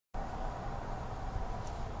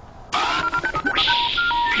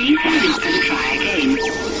Please hang up and try again.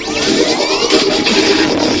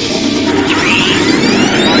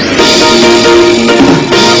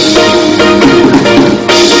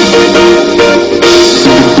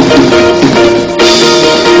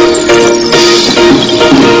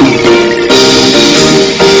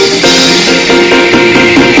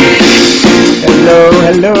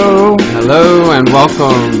 Hello, and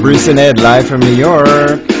welcome. Bruce and Ed, live from New York.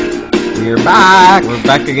 We're back. We're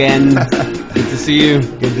back again. Good to see you.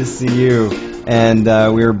 Good to see you. And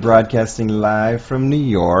we're broadcasting live from New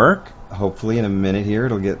York. Hopefully, in a minute here,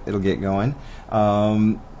 it'll get going.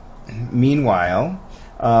 Meanwhile,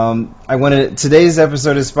 today's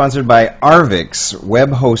episode is sponsored by Arvix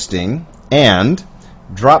Web Hosting and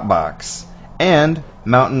Dropbox and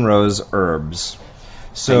Mountain Rose Herbs.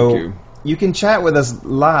 So Thank you. You can chat with us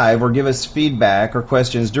live or give us feedback or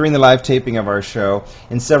questions during the live taping of our show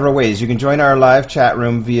in several ways. You can join our live chat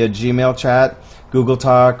room via Gmail chat, Google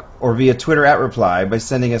Talk, or via Twitter @reply by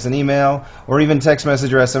sending us an email or even text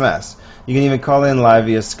message or SMS. You can even call in live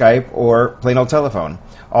via Skype or plain old telephone.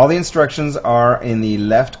 All the instructions are in the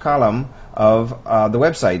left column of the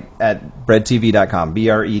website at breadtv.com,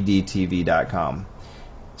 BREDTV.com.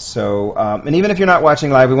 So, and even if you're not watching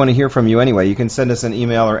live, we want to hear from you anyway. You can send us an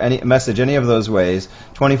email or any message, any of those ways,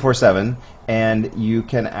 24/7, and you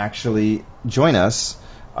can actually join us.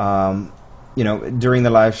 During the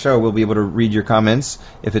live show, we'll be able to read your comments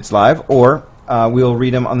if it's live, or we'll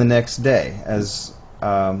read them on the next day, as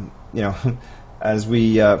as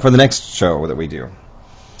we for the next show that we do.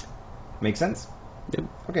 Make sense? Yep.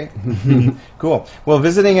 Okay. Cool. Well,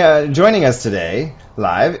 joining us today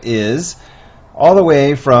live is, all the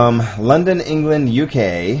way from London, England,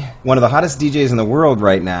 UK, one of the hottest DJs in the world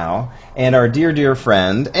right now, and our dear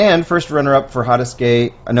friend, and first runner-up for hottest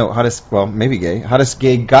gay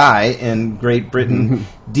guy in Great Britain,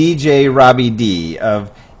 DJ Robbie D, of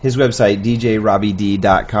his website,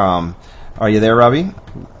 djrobbied.com. Are you there, Robbie?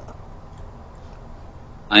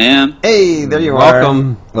 I am. Hey, there you are.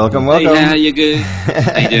 Welcome. Hey, how you good?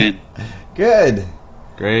 How you doing? Good.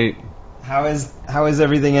 Great. How is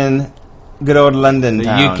everything in good old London the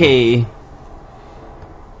town? UK.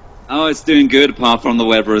 Oh, it's doing good, apart from the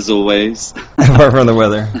weather, as always. Apart from the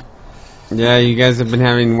weather. Yeah, you guys have been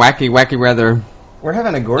having wacky weather. We're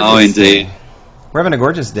having a gorgeous Oh, indeed. day. We're having a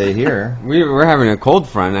gorgeous day here. We're having a cold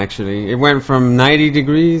front, actually. It went from 90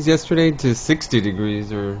 degrees yesterday to 60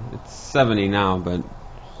 degrees, or it's 70 now, but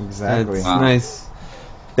Exactly. it's Wow. nice.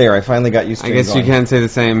 There, I finally got used to I guess you can't say the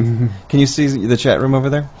same. Can you see the chat room over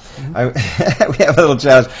there? We have a little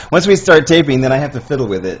challenge. Once we start taping, then I have to fiddle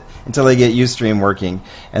with it until I get Ustream working.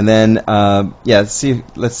 And then, let's see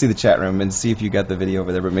the chat room and see if you got the video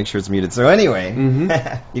over there, but make sure it's muted. So anyway,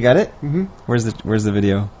 you got it? Mm-hmm. Where's the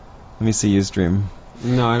video? Let me see Ustream.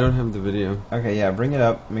 No, I don't have the video. Okay, yeah, bring it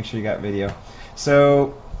up. Make sure you got video.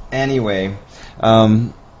 So anyway,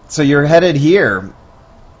 so you're headed here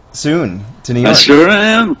soon to New York. I sure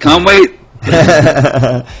am. Can't wait.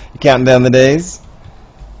 You counting down the days?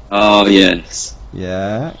 Oh, yes.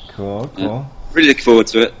 Yeah, cool. Really looking forward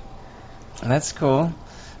to it. That's cool.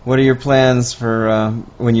 What are your plans for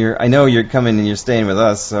when I know you're coming and you're staying with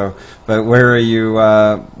us, but where are you,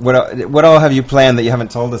 what all have you planned that you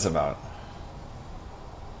haven't told us about?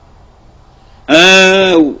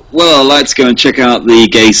 Well, I'd like to go and check out the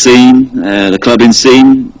gay scene, the clubbing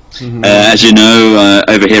scene. Mm-hmm. As you know,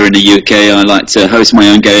 over here in the UK, I like to host my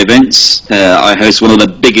own gay events. I host one of the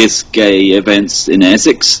biggest gay events in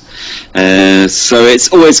Essex. So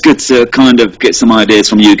it's always good to kind of get some ideas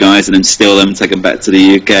from you guys and then steal them and take them back to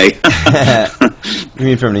the UK. You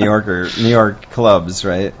mean from New York clubs,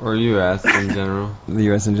 right? Or US in general. The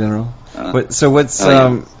US in general. Yes.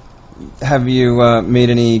 Have you made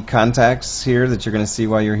any contacts here that you're going to see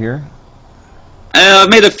while you're here? I've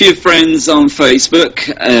made a few friends on Facebook.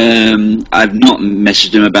 I've not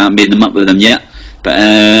messaged them about meeting them up with them yet. But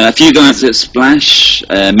a few guys at Splash,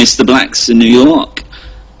 Mr. Blacks in New York.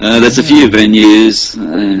 There's a few venues,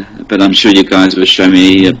 but I'm sure you guys will show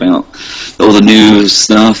me about all the new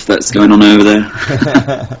stuff that's going on over there.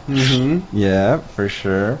 Yeah, for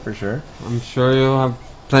sure. I'm sure you'll have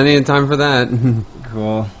plenty of time for that.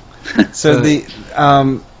 Cool. So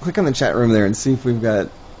click on the chat room there and see if we've got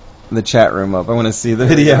the chat room up. I want to see the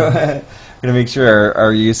video. I'm going to make sure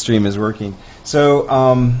our Ustream is working. So,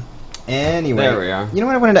 anyway. There we are. You know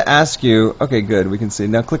what I wanted to ask you? Okay, good. We can see.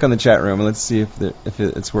 Now click on the chat room and let's see if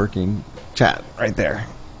it's working. Chat, right there.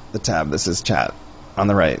 The tab that says chat on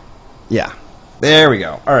the right. Yeah. There we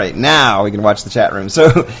go. All right, now we can watch the chat room. So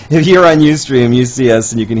if you're on Ustream, you see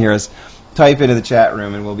us and you can hear us. Type into the chat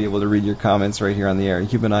room and we'll be able to read your comments right here on the air.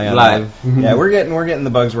 Keep an eye on live. that. Yeah, we're getting the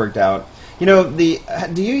bugs worked out. You know,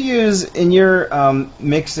 do you use in your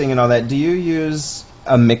mixing and all that? Do you use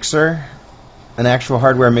a mixer, an actual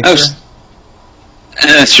hardware mixer?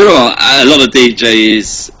 Sure. A lot of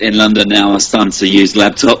DJs in London now are starting to use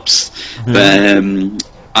laptops, but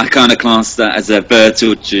I kind of class that as a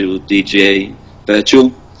virtual DJ.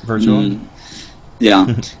 Virtual.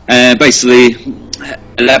 Yeah. Basically,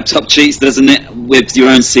 a laptop cheats, doesn't it? With your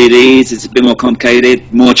own CDs, it's a bit more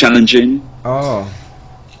complicated, more challenging. Oh.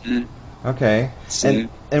 Okay. So,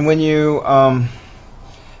 and when you I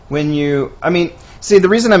mean, see, the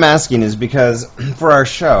reason I'm asking is because for our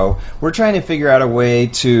show, we're trying to figure out a way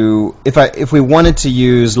to, if we wanted to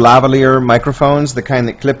use lavalier microphones, the kind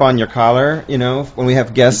that clip on your collar, you know, when we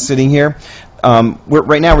have guests sitting here.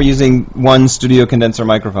 Right now we're using one studio condenser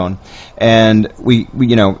microphone, and we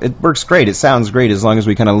you know, it works great. It sounds great as long as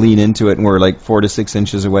we kind of lean into it, and we're like 4 to 6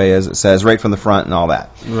 inches away, as it says, right from the front and all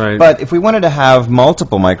that. Right. But if we wanted to have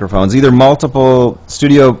multiple microphones, either multiple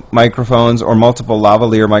studio microphones or multiple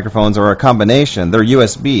lavalier microphones or a combination, they're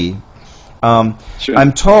USB. Sure.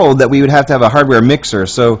 I'm told that we would have to have a hardware mixer,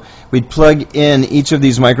 so we'd plug in each of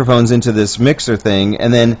these microphones into this mixer thing,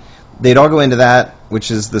 and then they'd all go into that, which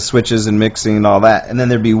is the switches and mixing and all that, and then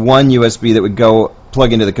there'd be one USB that would go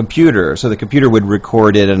plug into the computer, so the computer would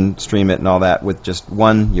record it and stream it and all that with just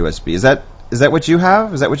one USB. Is that what you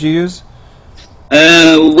have? Is that what you use? We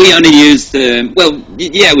only use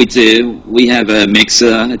yeah, we do. We have a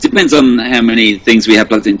mixer. It depends on how many things we have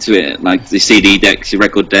plugged into it, like the CD decks, your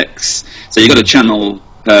record decks. So you've got a channel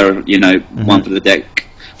per, you know, one for the deck,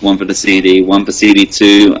 one for the CD, one for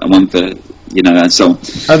CD2, and one for, you know, and so on.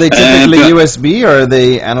 Are they typically USB, or are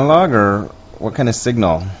they analog, or what kind of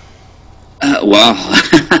signal? Wow.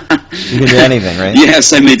 You can do anything, right? You have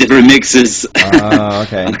so many different mixes. Oh,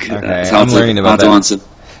 okay. It's I'm learning about that. to answer.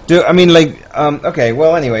 Okay,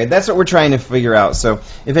 well, anyway, that's what we're trying to figure out. So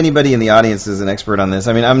if anybody in the audience is an expert on this,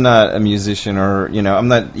 I mean, I'm not a musician, or, you know, I'm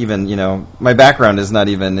not even, you know, my background is not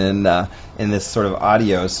even in this sort of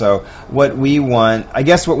audio. So what we want, I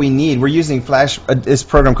guess what we need, we're using this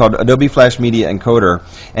program called Adobe Flash Media Encoder,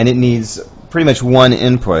 and it needs pretty much one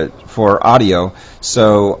input for audio.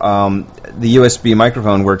 So the USB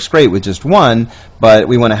microphone works great with just one, but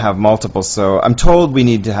we want to have multiple. So I'm told we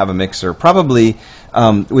need to have a mixer. Probably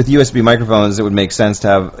with USB microphones, it would make sense to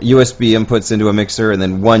have USB inputs into a mixer and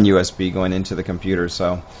then one USB going into the computer.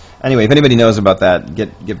 So anyway, if anybody knows about that,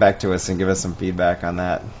 get back to us and give us some feedback on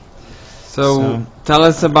that. So tell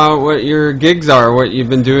us about what your gigs are, what you've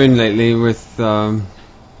been doing lately with the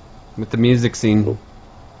music scene.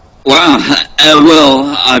 Well,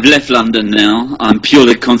 I've left London now. I'm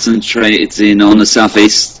purely concentrated on the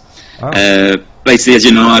southeast. Oh. Basically, as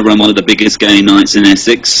you know, I run one of the biggest gay nights in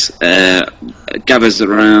Essex. Gathers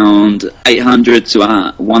around 800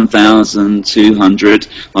 to 1,200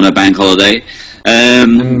 on a bank holiday.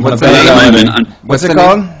 And what's it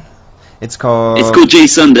called? It's called G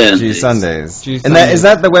Sundays. G Sundays. G And is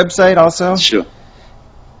that the website also? Sure.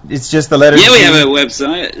 It's just the letter. Yeah, G? we have a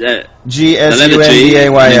website.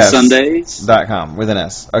 GSUNDAYS Sundays.com with an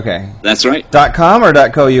S. Okay. That's right. .com or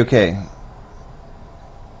 .co.uk?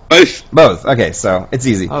 Both. Okay, so it's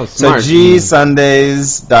easy. Oh, smart. So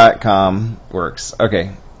gsundays.com works.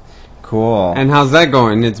 Okay. Cool. And how's that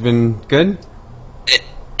going? It's been good?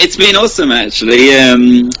 It's been awesome, actually.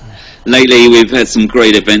 Lately, we've had some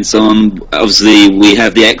great events on. Obviously, we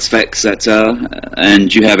have the X Factor,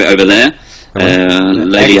 and you have it over there.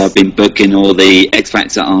 Lately, I've been booking all the X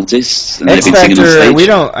Factor artists. And X they've been singing on Factor, stage.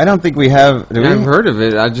 I don't think we have. Do we? I've heard of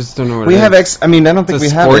it. I just don't know what We it have is. I don't think It's we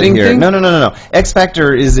a have it sporting here. thing? No. X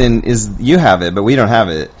Factor is you have it, but we don't have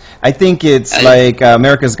it. I think it's like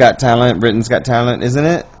America's Got Talent, Britain's Got Talent, isn't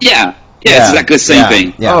it? Yeah, it's exactly the same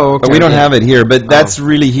thing. Yeah. Oh, okay. But we don't have it here, but that's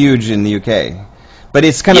really huge in the UK. But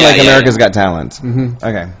it's kind of like America's Got Talent. Mhm.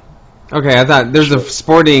 Okay. Okay, I thought there's a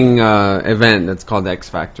sporting event that's called X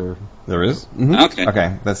Factor. There is? Okay.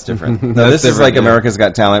 Okay, that's different. No, That's this is different, like yeah. America's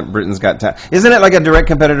Got Talent, Britain's Got Talent. Isn't it like a direct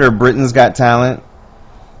competitor of Britain's Got Talent?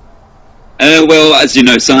 Well, as you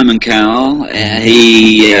know, Simon Cowell,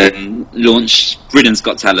 he launched Britain's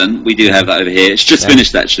Got Talent. We do have that over here. It's just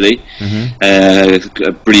finished, actually. A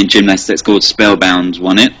brilliant gymnast that's called Spellbound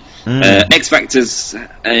won it. X Factor's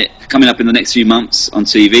coming up in the next few months on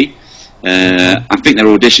TV. I think they're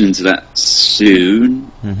auditioning to that soon.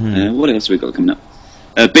 What else have we got coming up?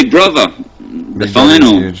 Big Brother, the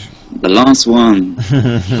final, the last one.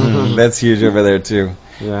 That's huge over there, too.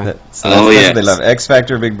 Yeah. That's what they love. X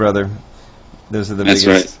Factor, Big Brother. Those are the That's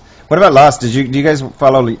biggest. right. What about Lost? Do you guys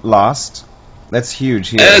follow Lost? That's huge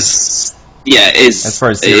here. Yeah, it is. As far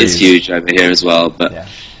as it is series. huge over here as well. But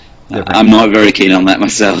I'm not very keen on that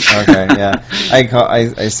myself. Okay, yeah.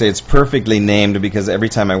 I say it's perfectly named because every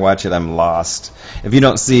time I watch it, I'm lost. If you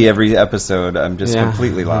don't see every episode, I'm just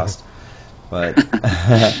completely lost. But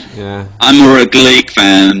yeah, I'm more a Glee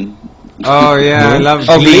fan. Oh yeah, I love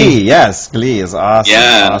Glee. Oh, Glee, yes, Glee is awesome.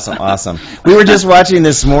 Yeah. Awesome. We were just watching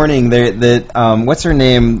this morning. What's her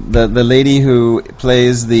name? The lady who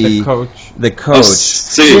plays the coach. The coach.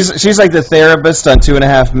 She's like the therapist on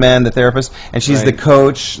 2.5 Men, the therapist, and she's the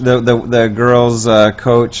coach, the girls'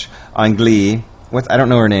 coach on Glee. I don't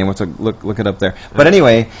know her name. Look it up there. But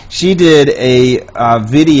anyway, she did a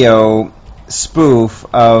video spoof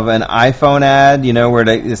of an iPhone ad, where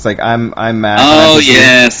it's like I'm Mac. Oh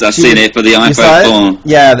yes, I've seen it for the iPhone 4.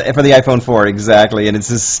 Yeah, for the iPhone 4, exactly, and it's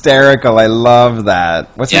hysterical. I love that.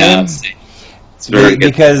 What's her name? It's very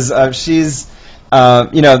good. Because she's,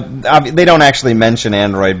 they don't actually mention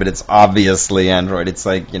Android, but it's obviously Android. It's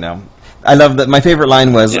like, I love that. My favorite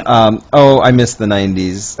line was, "Oh, I miss the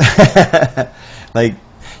 '90s." Like.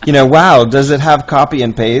 Wow, does it have copy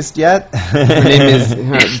and paste yet? Her name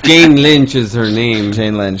is Jane Lynch is her name.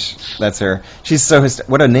 Jane Lynch, that's her. She's so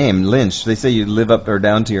what a name, Lynch. They say you live up or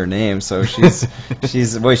down to your name, so she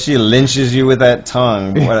lynches you with that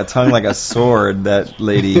tongue. What a tongue like a sword, that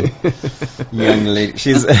lady. Young lady.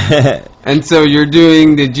 She's And so you're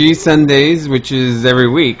doing the G Sundays, which is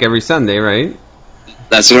every Sunday, right?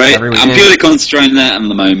 That's right. I'm purely concentrating on that at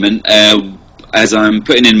the moment, as I'm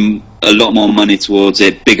putting in a lot more money towards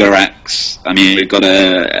it, bigger acts. I mean, we've got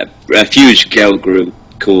a huge girl group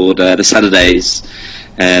called the Saturdays.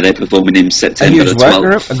 They're performing in September the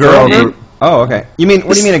 12th. A girl group? Oh, okay. What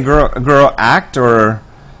do you mean, a girl act or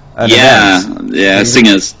an event?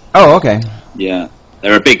 Singers. Oh, okay. Yeah.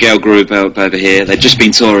 They're a big girl group over here. They've just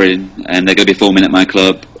been touring, and they're going to be performing at my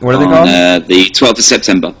club. What are they called? The 12th of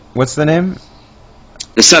September. What's the name?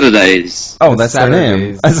 The Saturdays. Oh, that's their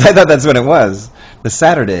name. I thought that's what it was. The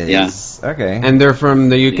Saturdays. Yeah. Okay. And they're from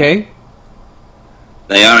the UK?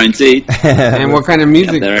 They are indeed. And what kind of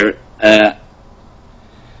music? Yeah,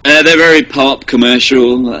 they're very pop,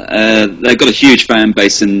 commercial. They've got a huge fan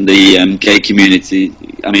base in the gay community.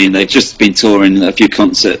 I mean, they've just been touring a few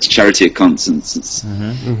concerts, charity concerts.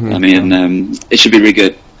 I mean, it should be really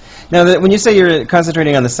good. Now, when you say you're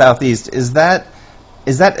concentrating on the Southeast, is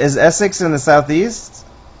Essex in the Southeast?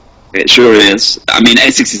 It sure is. I mean,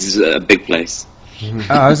 Essex is a big place. Oh,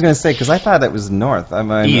 I was going to say, because I thought that was north. I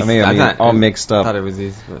may be all mixed up. I thought it was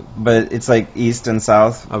east. But it's like east and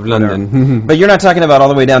south? Of London. But you're not talking about all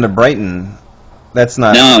the way down to Brighton. That's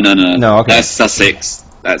not... No, okay. That's Sussex.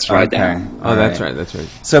 That's right down. Oh, that's right.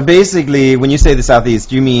 So basically, when you say the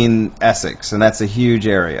southeast, you mean Essex, and that's a huge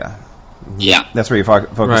area. Yeah. That's where you're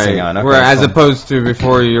focusing on. Okay, as opposed to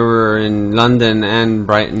before you were in London and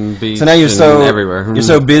Brighton Beach. So now you're everywhere. You're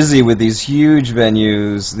so busy with these huge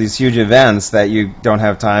venues, these huge events, that you don't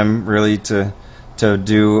have time really to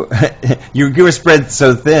do. you were spread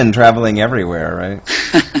so thin, traveling everywhere, right?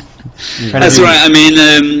 That's right. I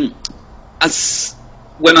mean,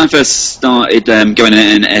 when I first started going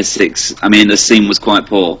in Essex, I mean, the scene was quite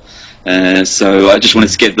poor. So I just wanted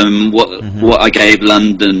to give them what I gave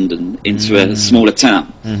London into a smaller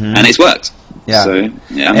town, and it's worked. Yeah. So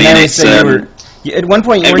yeah, I mean, it's at one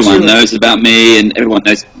point everyone knows about me, and everyone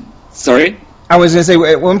knows. Sorry, I was going to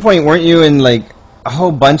say, at one point, weren't you in like a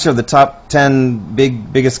whole bunch of the top 10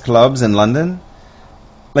 biggest clubs in London?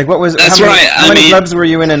 Like, what was? That's How many clubs were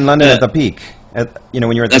you in London at the peak? When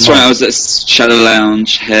you were at the right. I was at Shadow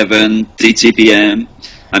Lounge, Heaven, DTPM.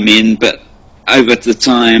 I mean, but over the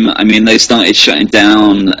time, I mean, they started shutting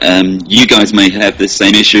down. You guys may have the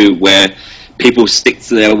same issue where people stick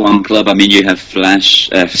to their one club. I mean, you have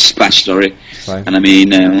Splash, sorry. Right. And I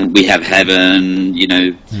mean, we have Heaven,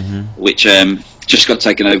 which just got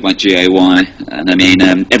taken over by GAY. And I mean,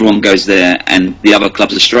 everyone goes there, and the other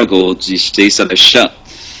clubs have struggled, you see, so they're shut.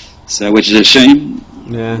 So, which is a shame.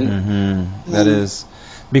 Yeah. That is.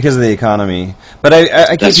 Because of the economy. But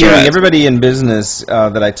I keep hearing everybody in business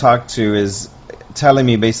that I talk to is telling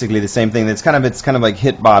me basically the same thing. It's kind of like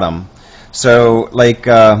hit bottom. So like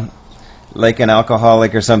an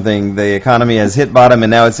alcoholic or something, the economy has hit bottom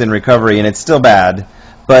and now it's in recovery, and it's still bad,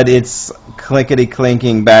 but it's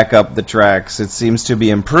clinkety-clinking back up the tracks. It seems to be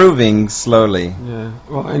improving slowly. Yeah.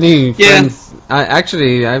 Well, any friends...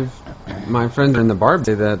 my friends in the bar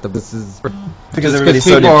say that this is... Because everybody's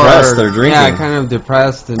so depressed, they're drinking. Yeah, kind of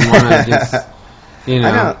depressed and want to just,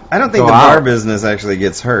 I don't think the bar business actually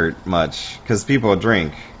gets hurt much, because people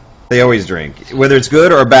drink. They always drink. Whether it's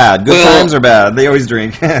good or bad. Good times or bad, they always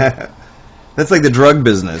drink. That's like the drug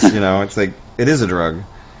business, It's like, it is a drug.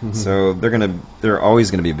 So they're always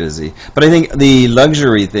gonna be busy. But I think the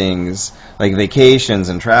luxury things like vacations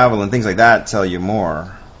and travel and things like that tell you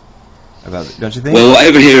more about it, don't you think? Well,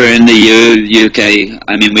 over here in the UK,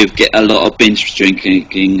 I mean, we get a lot of binge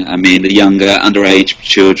drinking. I mean, the younger, underage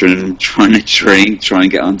children trying to drink, trying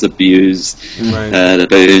to get onto booze.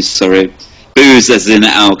 Right. Booze as in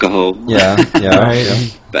alcohol. Yeah. Right. Yeah.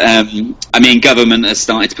 But, I mean, government has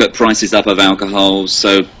started to put prices up of alcohol,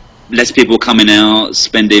 so less people coming out,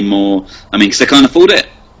 spending more. I mean, because they can't afford it.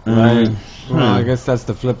 Right. Well, I guess that's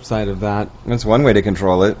the flip side of that. That's one way to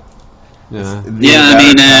control it. Yeah. Yeah,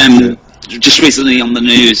 I mean, just recently on the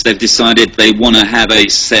news, they've decided they want to have a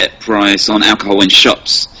set price on alcohol in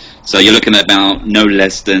shops. So you're looking at about no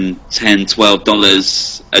less than $10,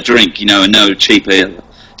 $12 a drink, and no cheaper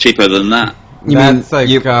than that. You That's mean like,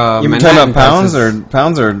 you talking Manhattan about prices.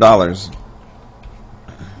 pounds or dollars?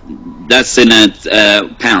 That's in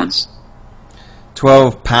pounds.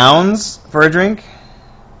 12 pounds for a drink?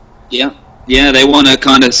 Yeah, they want to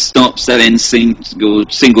kind of stop selling single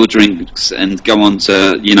drinks and go on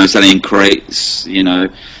to selling crates.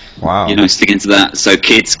 Wow. Sticking to that, so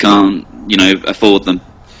kids can't afford them.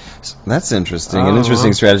 That's interesting. Oh, An interesting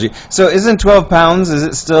wow. strategy. So isn't 12 pounds, is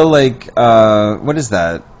it still like, what is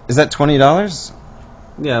that? Is that $20?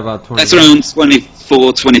 Yeah, about 20. That's around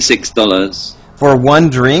 $24, $26. For one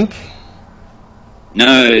drink?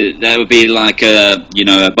 No, that would be like a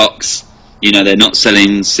box. They're not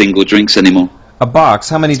selling single drinks anymore. A box?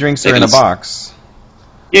 How many drinks are in a box?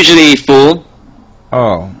 Usually 4.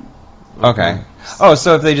 Oh. Okay. Oh,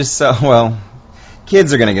 so if they just sell, well,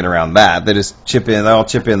 kids are going to get around that. They just they'll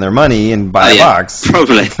chip in their money and buy a box.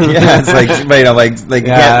 Probably. Yeah, it's like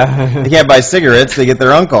Yeah. they can't buy cigarettes. They get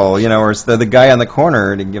their uncle, or the guy on the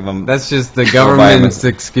corner to give them. That's just the buy 'em government's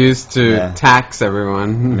excuse to Yeah. tax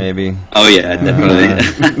everyone. Maybe Oh yeah,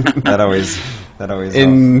 definitely. that always helps.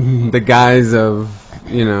 In the guise of,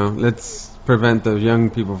 let's prevent the young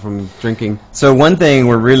people from drinking. So one thing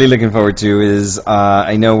we're really looking forward to is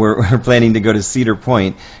I know we're planning to go to Cedar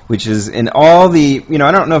Point, which is in all the,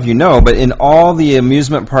 I don't know if you know, but in all the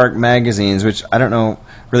amusement park magazines, which I don't know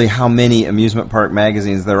really how many amusement park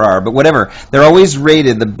magazines there are, but whatever, they're always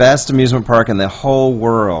rated the best amusement park in the whole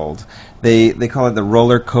world. They call it the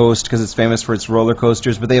Roller Coast because it's famous for its roller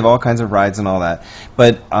coasters, but they have all kinds of rides and all that.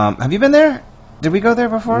 But have you been there? Did we go there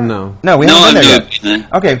before? No. No, we haven't been there I've yet. never been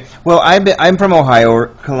there. Okay, well, I'm from Ohio,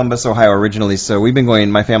 Columbus, Ohio originally, so we've been going,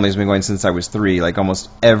 my family's been going since I was 3, like almost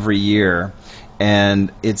every year,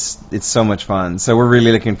 and it's so much fun. So we're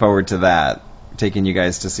really looking forward to that, taking you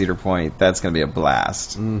guys to Cedar Point. That's going to be a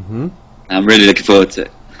blast. Mm-hmm. I'm really looking forward to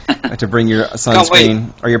it. To bring your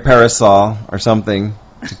sunscreen or your parasol or something.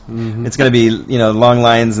 Mm-hmm. It's going to be, long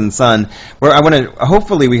lines and sun.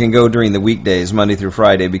 Hopefully we can go during the weekdays, Monday through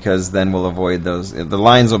Friday, because then we'll avoid those. The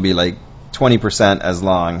lines will be like 20% as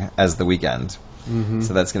long as the weekend. Mm-hmm.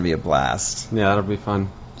 So that's going to be a blast. Yeah, that'll be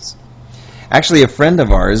fun. Actually, a friend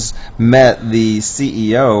of ours met the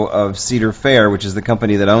CEO of Cedar Fair, which is the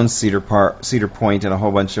company that owns Cedar Point and a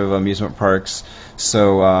whole bunch of amusement parks.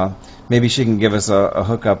 So maybe she can give us a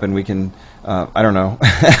hookup, and we can. I don't know.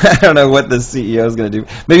 I don't know what the CEO is going to do.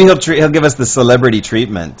 Maybe he'll give us the celebrity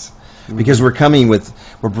treatment, because we're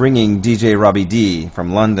bringing DJ Robbie D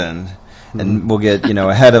from London, and we'll get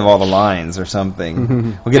ahead of all the lines or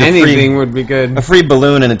something. We'll get Anything would be good. a free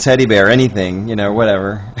balloon and a teddy bear, anything,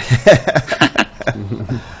 whatever.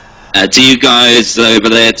 Do you guys over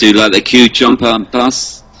there do like the queue jump up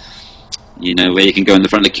bus? Where you can go in the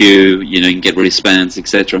front of the queue, you can get wristbands,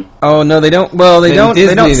 etc. Oh no, they don't. Well, they In don't. Disney,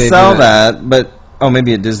 They don't they sell do that. But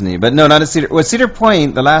maybe at Disney. But no, not at Cedar. Well, Cedar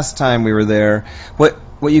Point. The last time we were there,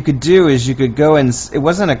 what you could do is you could go and it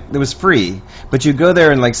was free, but you go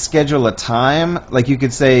there and like schedule a time. Like you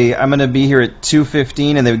could say, I'm going to be here at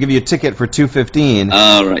 2:15, and they would give you a ticket for 2:15.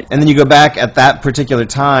 Oh, right. And then you go back at that particular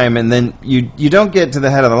time, and then you don't get to the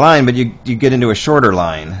head of the line, but you get into a shorter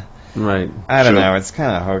line. Right. I don't Sure. know. It's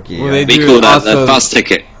kind of hokey. Well, they We do call that also- the fast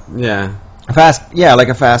ticket. Yeah. like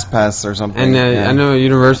a fast pass or something. And yeah. I know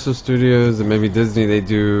Universal Studios and maybe Disney, they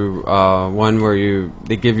do one where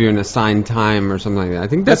they give you an assigned time or something like that. I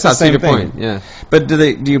think that's That's the at same Cedar thing. Point. Yeah. But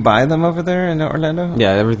do you buy them over there in Orlando?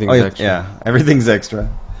 Yeah, everything's Oh, yeah, extra. yeah, everything's extra.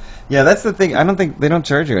 Yeah, that's the thing. I don't think they don't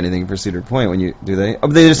charge you anything for Cedar Point when you do they. Oh,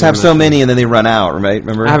 they just have I'm so not sure. many and then they run out, right?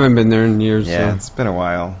 Remember? I haven't been there in years, Yeah, so it's been a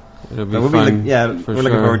while. it'll be But we'll fun. we're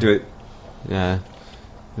looking sure. forward to it. Yeah.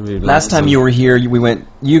 It'll be Last time awesome. you were here,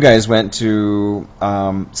 you guys went to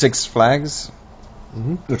Six Flags,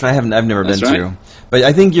 which I've never That's been right. to. But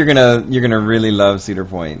I think you're gonna really love Cedar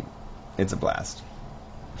Point. It's a blast.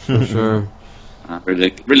 For sure. I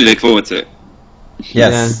really look forward to it.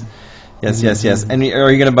 Yes. Yes. And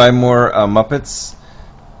are you going to buy more Muppets?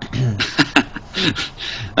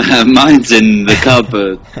 Mine's in the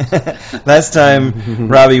cupboard. Last time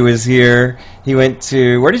Robbie was here, he went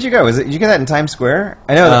to... Where did you go? Did you get that in Times Square?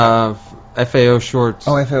 I know FAO Schwartz.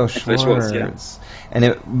 Oh, FAO Schwartz. Schwartz, yeah. And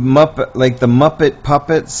the Muppet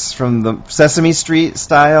puppets from the Sesame Street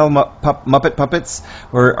style Muppet puppets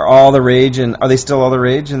were all the rage. And are they still all the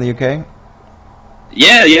rage in the UK?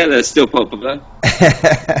 Yeah, they're still popular.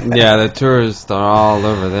 Yeah, the tourists are all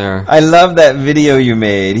over there. I love that video you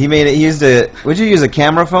made. He used would you use a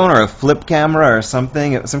camera phone or a flip camera or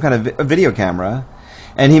something? Some kind of a video camera.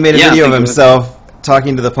 And he made a video of himself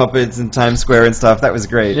talking to the puppets in Times Square and stuff. That was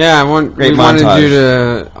great. Yeah, we wanted you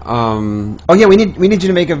to... oh yeah, we need you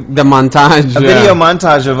to make the montage. A video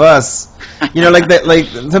montage of us. You know, like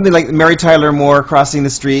something like Mary Tyler Moore crossing the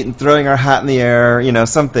street and throwing our hat in the air. You know,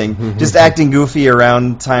 something. Just acting goofy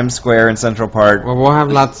around Times Square and Central Park. Well, we'll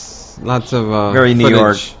have lots of very New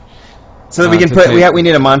York. So that we can we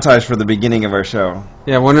need a montage for the beginning of our show.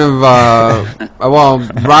 Yeah, one of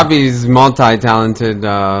Robbie's multi-talented.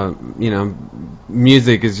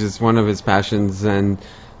 Music is just one of his passions, and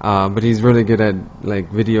but he's really good at like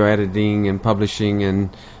video editing and publishing, and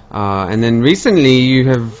then recently you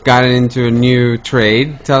have gotten into a new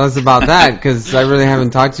trade. Tell us about that, because I really haven't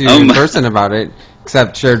talked to you in person about it,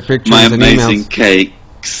 except shared pictures and emails. My amazing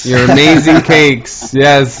cakes. Your amazing cakes,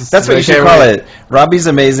 yes. That's what you should call it. Robbie's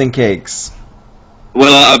Amazing Cakes.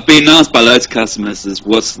 Well, I've been asked by loads of customers,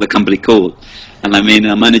 what's the company called? And I mean,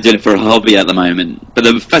 I'm only doing it for a hobby at the moment. But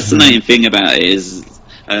the fascinating thing about it is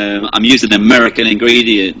I'm using American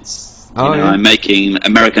ingredients. I'm making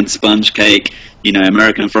American sponge cake,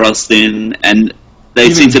 American frosting, and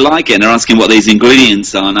they seem to like it. And they're asking what these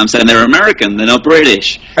ingredients are, and I'm saying they're American, they're not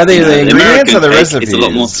British. Are they the ingredients or the recipes? It's a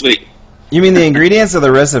lot more sweet. You mean the ingredients or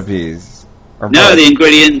the recipes? No, the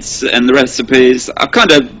ingredients and the recipes. I've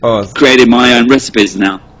kind of created my own recipes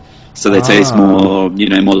now, so they taste more,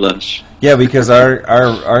 more lush. Yeah, because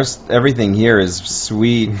our everything here is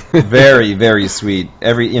sweet, very, very sweet.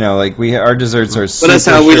 Our desserts are super Well, that's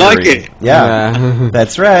how we sugary. like it. Yeah,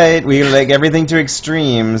 that's right. We like everything to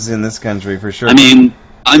extremes in this country for sure. I mean,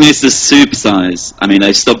 I miss the supersize. I mean,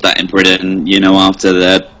 they stopped that in Britain, after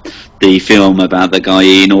the film about the guy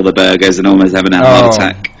eating all the burgers and almost having a heart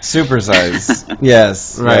attack. Supersize.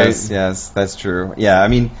 Yes, right. Yes, that's true. Yeah, I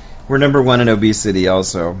mean, we're number one in obesity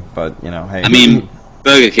also, but hey. I mean,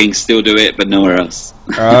 Burger King still do it, but nowhere else.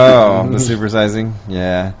 Oh, the supersizing?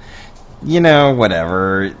 Yeah.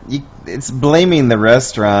 Whatever. It's blaming the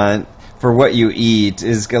restaurant for what you eat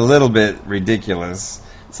is a little bit ridiculous.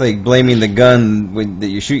 It's like blaming the gun that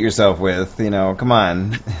you shoot yourself with. Come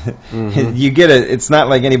on. Mm-hmm. You get it. It's not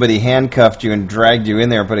like anybody handcuffed you and dragged you in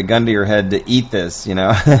there and put a gun to your head to eat this,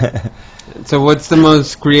 So what's the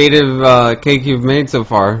most creative cake you've made so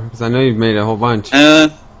far? Because I know you've made a whole bunch.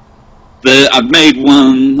 I've made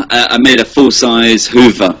one. I made a full-size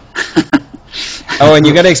Hoover. Oh, and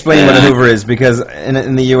you got to explain what a Hoover is, because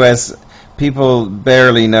in the U.S., people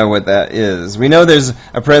barely know what that is. We know there's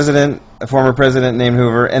a former president named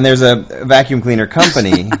Hoover, and there's a vacuum cleaner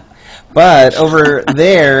company. But over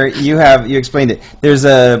there, you explained it. There's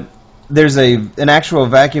an actual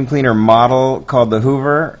vacuum cleaner model called the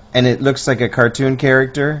Hoover, and it looks like a cartoon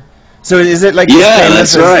character. So is it like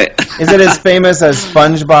that's right. Is it as famous as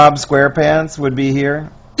SpongeBob SquarePants would be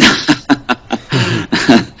here?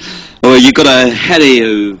 Well, you got a Heli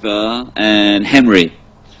Hoover and Henry.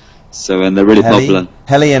 And they're really popular.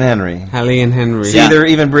 Heli and Henry. Heli and Henry. See, they're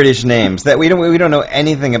even British names. That we don't know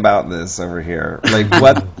anything about this over here. Like,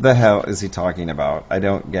 what the hell is he talking about? I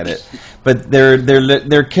don't get it. But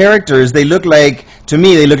their characters. They look like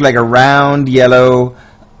a round yellow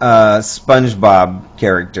SpongeBob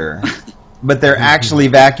character. But they're actually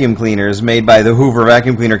vacuum cleaners made by the Hoover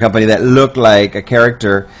Vacuum Cleaner Company that look like a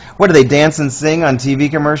character. What do they dance and sing on TV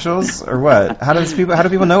commercials or what? How do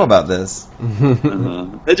people know about this?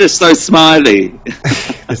 They're just so smiley.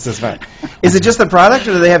 It's so smart. Is it just the product,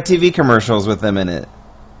 or do they have TV commercials with them in it?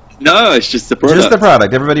 No, it's just the product. Just the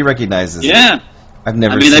product. Everybody recognizes it. Yeah. I've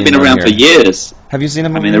never. They've been around for years. Have you seen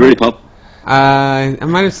them? They're really popular. I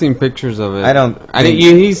might have seen pictures of it. I think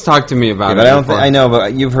he's talked to me about it. But I know,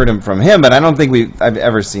 but you've heard from him. But I don't think I've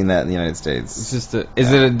ever seen that in the United States. It's just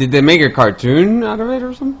did they make a cartoon out of it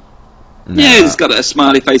or something? No. Yeah, it's got a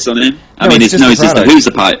smiley face on him. His nose is the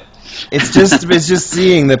Hoosier pipe. It's just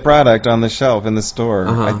seeing the product on the shelf in the store.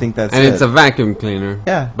 I think that's and it's a vacuum cleaner.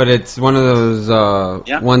 Yeah. But it's one of those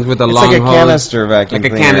ones with a it's long like a hose. canister vacuum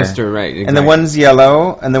cleaner. Like a canister, right. Exactly. And the one's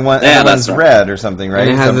yellow, and the one's red or something, right?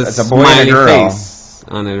 And it has it's a boy and a girl. face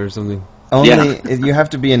on it or something. Only you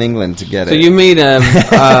have to be in England to get So it. you made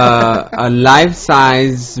a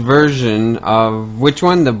life-size version of which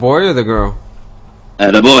one, the boy or the girl?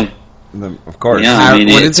 The boy. Of course. Yeah, How- I mean,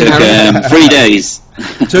 what it is it, took Harry? 3 days.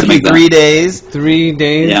 Took to you make that. 3 days. 3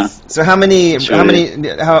 days. Yeah. So how many Sure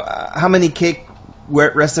how many cake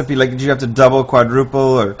recipe, like, did you have to double,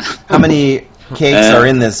 quadruple, or how many cakes are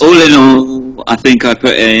in this? All in all, I think I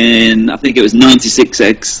put in, I think it was 96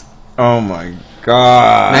 eggs. Oh my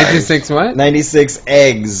god. 96 what? 96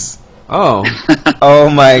 eggs. Oh, Oh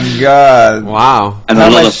my god. wow. And How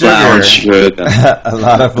a lot much of flour and sugar? sugar. A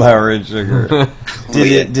lot of flour and sugar.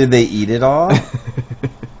 yeah. Did they eat it all?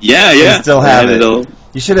 Yeah, You yeah. still I have had it. all.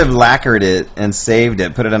 You should have lacquered it and saved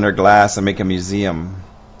it, put it under glass, and make a museum.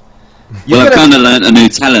 You Well, I've could have- kind of learn't a new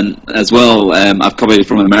talent as well. I've copied it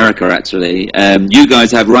from America, actually. You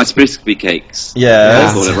guys have Rice Krispie cakes.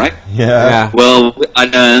 Yes. They call it, right? Yeah. Yeah. Well, I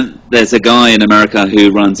learned there's a guy in America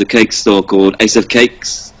who runs a cake store called Ace of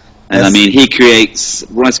Cakes. And Yes. I mean, he creates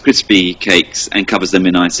Rice Krispie cakes and covers them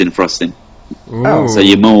in icing frosting. Ooh. Oh. So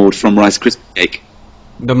you mold from Rice Krispie cake.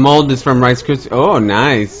 The mold is from Rice Krispies. Oh,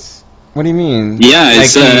 nice. What do you mean? Yeah, Like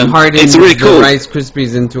it's he hardens it's really the cool. Rice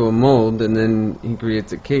Krispies into a mold, and then he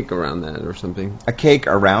creates a cake around that or something. A cake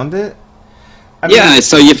around it? I mean, Yeah,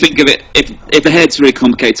 so you think of it, if the head's really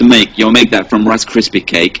complicated to make, you'll make that from Rice Krispie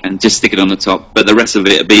cake and just stick it on the top, but the rest of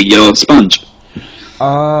it will be your sponge.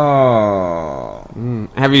 Oh.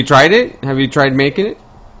 Have you tried it? Have you tried making it?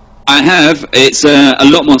 I have. It's a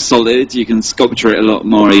lot more solid. You can sculpture it a lot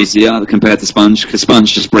more easier compared to sponge, because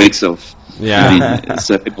sponge just breaks off. I mean, it's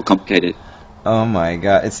a bit more complicated. Oh my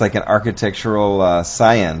god. It's like an architectural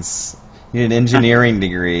science. You need an engineering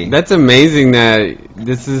degree. That's amazing that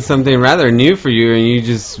this is something rather new for you, and you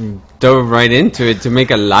just dove right into it to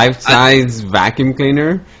make a life-size vacuum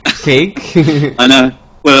cleaner cake. I know.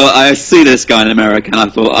 Well, I see this guy in America, and I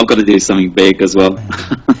thought I've got to do something big as well.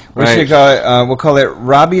 We should call it, we'll call it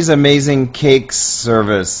Robbie's Amazing Cake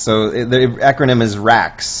Service. So the acronym is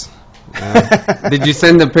RACS. Did you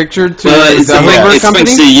send a picture to Well, the Hoover it's Company?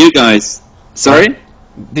 thanks to you guys. Sorry?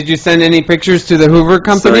 Did you send any pictures to the Hoover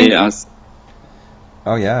Company? Sorry,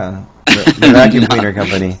 Oh yeah, the vacuum cleaner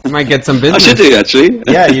company. You might get some I business. should do, actually.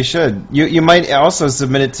 Yeah, you should. You might also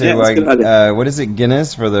submit it to Yeah, it's a good idea. what is it,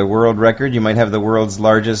 Guinness, for the world record. You might have the world's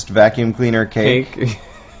largest vacuum cleaner cake. Cake.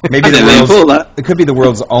 Maybe I the didn't even world's. pull that. It could be the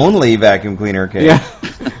world's only vacuum cleaner cake. Yeah.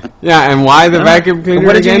 Yeah, and why the vacuum cleaner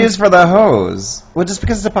What did again? you use for the hose? Well, just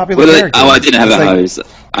because it's a popular Well, character. I didn't have It's a like- hose.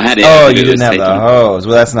 I had it. Oh, after you it didn't was have the taken. hose.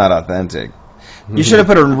 Well, that's not authentic. You should have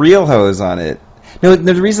put a real hose on it. No,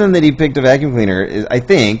 the reason that he picked a vacuum cleaner is, I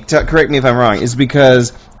think, correct me if I'm wrong, is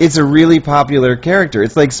because it's a really popular character.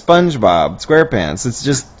 It's like SpongeBob SquarePants. It's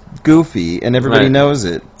just goofy, and everybody Right. knows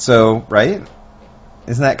it. So, right?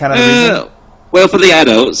 Isn't that kind of the reason? Well, for the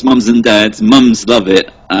adults, mums and dads, mums love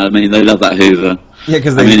it. I mean, they love that Hoover. Yeah,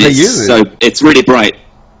 because I they, mean, they it's use it. so it's really bright.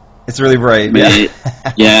 It's really bright. I mean,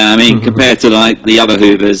 I mean, compared to like the other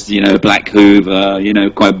Hoovers, you know, Black Hoover, you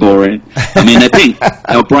know, quite boring. I mean, they're pink.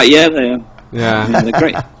 They're bright, yeah, they are. Yeah. Yeah, they're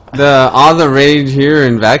great. All the rage here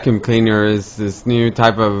in vacuum cleaner is this new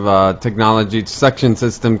type of technology suction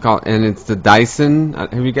system called, and it's the Dyson.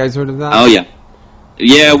 Have you guys heard of that? Oh yeah,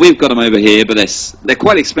 yeah, we've got them over here, but they're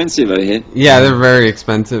quite expensive over here. Yeah, they're very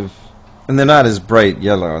expensive. And they're not as bright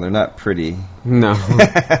yellow. They're not pretty. No,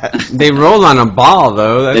 they roll on a ball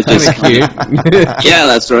though. That's They're kind just- of cute. Yeah,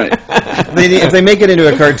 that's right. If they make it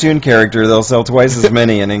into a cartoon character, they'll sell twice as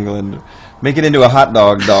many in England. Make it into a hot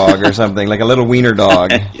dog or something, like a little wiener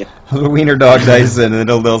dog. Yeah. A little wiener dog Dyson, and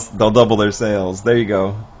they'll double their sales. There you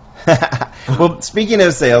go. Well, speaking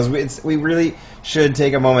of sales, we really should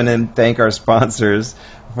take a moment and thank our sponsors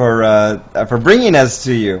for bringing us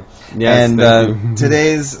to you. Yes, and thank you.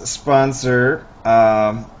 today's sponsor.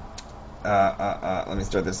 Let me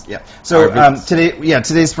start this. Yeah. So Arvix.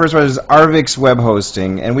 today's first one is Arvix Web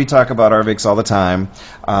Hosting, and we talk about Arvix all the time.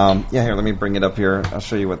 Here, let me bring it up here. I'll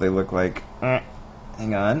show you what they look like.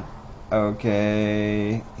 Hang on.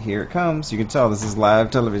 Okay, here it comes. You can tell this is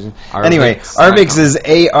live television. Arvix.com. Anyway, Arvix is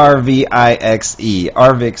ARVIXE,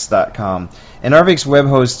 Arvix.com. And Arvix Web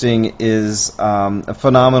Hosting is a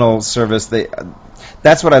phenomenal service.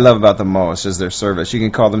 That's what I love about them most, is their service. You can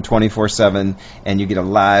call them 24/7, and you get a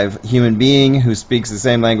live human being who speaks the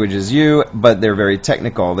same language as you, but they're very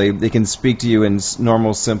technical. They can speak to you in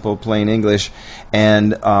normal, simple, plain English,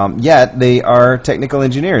 and yet they are technical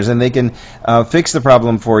engineers, and they can fix the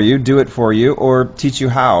problem for you, do it for you, or teach you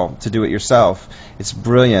how to do it yourself. It's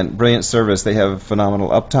brilliant service. They have phenomenal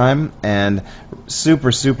uptime and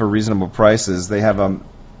super, super reasonable prices. They have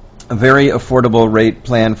a very affordable rate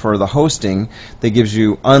plan for the hosting that gives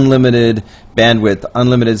you unlimited bandwidth,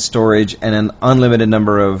 unlimited storage, and an unlimited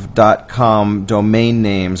number of .com domain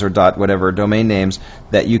names or .whatever domain names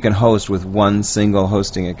that you can host with one single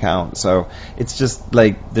hosting account. So it's just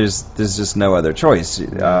like there's just no other choice.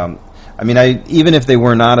 I mean, even if they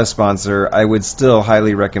were not a sponsor, I would still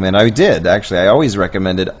highly recommend. I did, actually. I always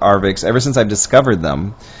recommended Arvix ever since I've discovered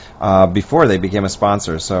them before they became a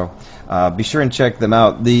sponsor. So be sure and check them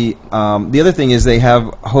out. The other thing is they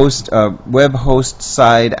have web host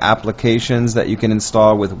side applications that you can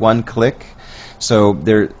install with one click. So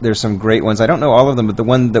there's some great ones. I don't know all of them, but the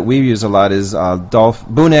one that we use a lot is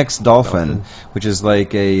Boonex Dolphin, which is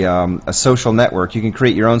like a social network. You can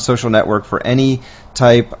create your own social network for any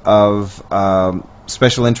type of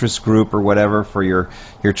special interest group or whatever, for your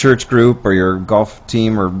church group or your golf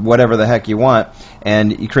team or whatever the heck you want,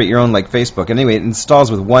 and you create your own like Facebook. Anyway, it installs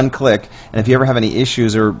with one click, and if you ever have any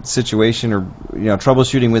issues or situation or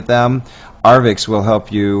troubleshooting with them, Arvix will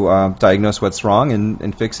help you diagnose what's wrong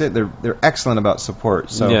and fix it. They're excellent about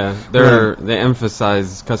support. So yeah, they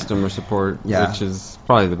emphasize customer support, which is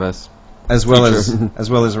probably the best. As well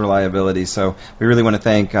as reliability. So we really want to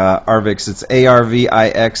thank Arvix. It's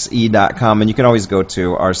ARVIXE.com, and you can always go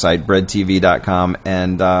to our site breadtv.com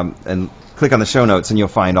and click on the show notes, and you'll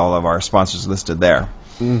find all of our sponsors listed there.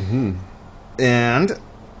 Mm-hmm. And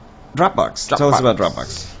Dropbox. Tell us about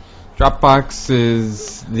Dropbox. Dropbox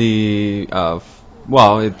is the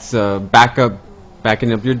it's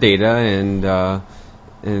backing up your data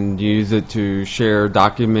and use it to share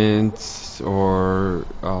documents or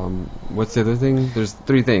what's the other thing? There's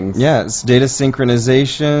 3 things. Yeah, it's data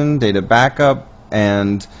synchronization, data backup,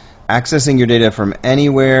 and accessing your data from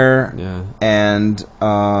anywhere. Yeah. And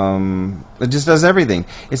it just does everything.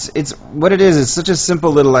 It's what it is. It's such a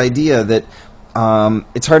simple little idea that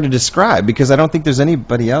it's hard to describe, because I don't think there's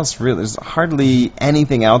anybody else really. There's hardly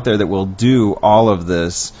anything out there that will do all of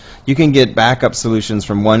this. You can get backup solutions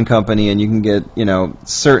from one company, and you can get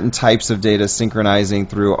certain types of data synchronizing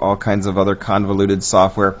through all kinds of other convoluted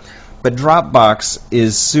software. But Dropbox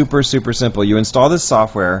is super, super simple. You install this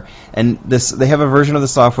software, and they have a version of the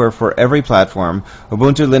software for every platform: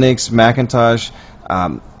 Ubuntu, Linux, Macintosh,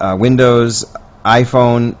 Windows,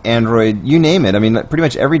 iPhone, Android, you name it. I mean, pretty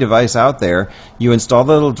much every device out there. You install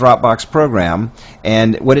the little Dropbox program,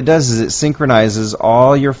 and what it does is it synchronizes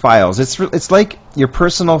all your files. It's like your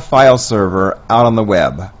personal file server out on the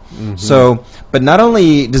web. Mm-hmm. So, but not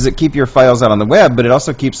only does it keep your files out on the web, but it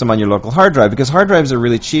also keeps them on your local hard drive, because hard drives are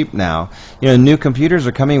really cheap now. New computers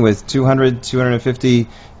are coming with 200, 250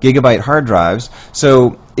 gigabyte hard drives.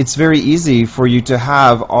 So it's very easy for you to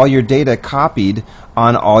have all your data copied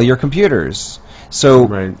on all your computers.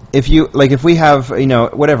 So if we have,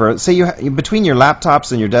 whatever, say between your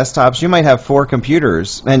laptops and your desktops, you might have 4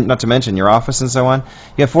 computers, and not to mention your office and so on.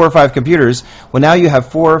 You have 4 or 5 computers. Well, now you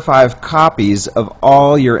have 4 or 5 copies of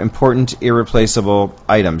all your important, irreplaceable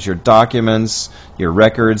items, your documents, your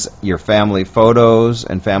records, your family photos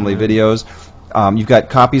and family videos. You've got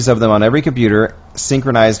copies of them on every computer,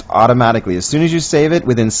 synchronized automatically. As soon as you save it,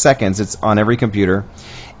 within seconds, it's on every computer.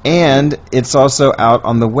 And it's also out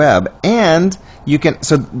on the web. And you can,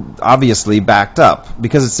 so obviously backed up.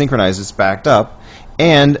 Because it's synchronized, it's backed up.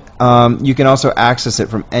 And you can also access it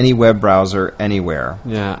from any web browser anywhere.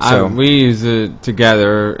 Yeah, so we use it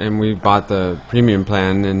together, and we bought the premium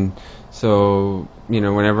plan. And so,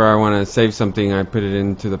 whenever I want to save something, I put it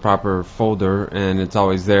into the proper folder, and it's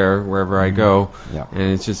always there wherever I go. Yeah.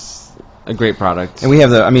 And it's just a great product. And we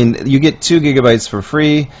have you get 2 gigabytes for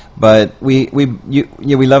free, but we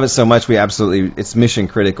love it so much, it's mission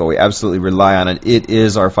critical. We absolutely rely on it. It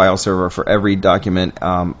is our file server for every document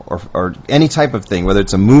or any type of thing, whether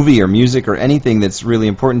it's a movie or music or anything that's really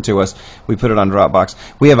important to us. We put it on Dropbox.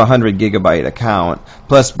 We have a 100 gigabyte account.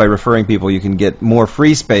 Plus, by referring people, you can get more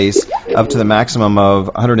free space up to the maximum of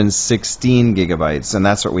 116 gigabytes, and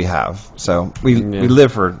that's what we have. So we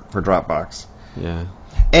live for Dropbox. Yeah.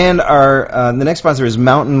 And our the next sponsor is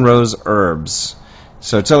Mountain Rose Herbs.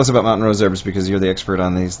 So tell us about Mountain Rose Herbs, because you're the expert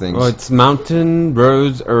on these things. Well, it's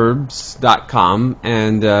mountainroseherbs.com,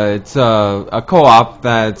 and it's a co-op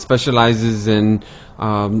that specializes in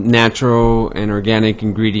natural and organic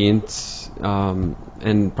ingredients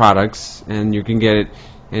and products, and you can get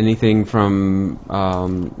anything from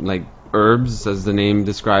like herbs, as the name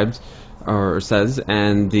describes or says,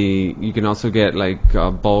 and you can also get like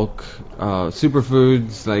bulk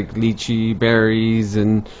superfoods like lychee berries,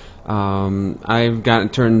 and I've gotten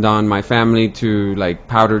turned on my family to like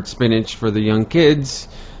powdered spinach for the young kids,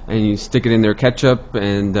 and you stick it in their ketchup,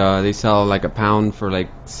 and they sell like a pound for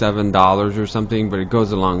like $7 or something, but it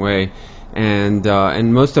goes a long way.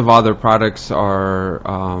 and most of all their products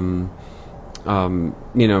are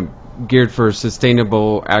geared for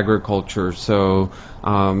sustainable agriculture. So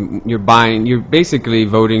you're basically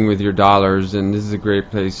voting with your dollars, and this is a great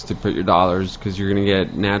place to put your dollars because you're going to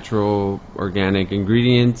get natural, organic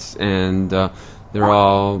ingredients, and they're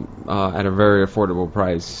all at a very affordable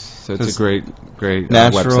price. So it's a great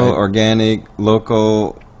natural, website. organic,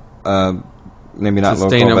 local. Maybe not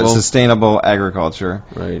local, Sustainable. but sustainable agriculture,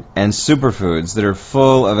 Right. and superfoods that are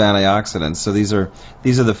full of antioxidants. So these are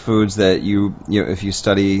the foods that you if you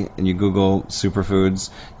study and you Google superfoods,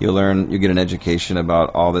 you get an education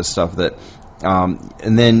about all this stuff that.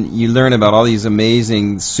 And then you learn about all these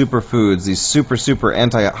amazing superfoods, these super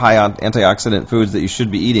high antioxidant foods that you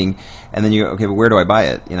should be eating, and then you go, okay, but where do I buy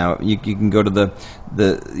it? You can go to the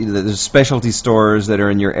specialty stores that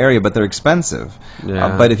are in your area, but they're expensive.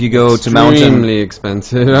 Yeah. But if you go to extremely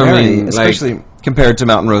expensive. especially compared to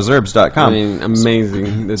mountainroseherbs.com. I mean,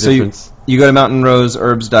 amazing the So difference. you go to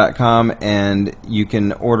mountainroseherbs.com and you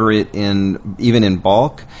can order it even in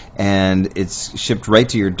bulk, and it's shipped right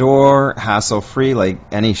to your door, hassle-free, like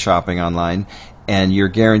any shopping online, and you're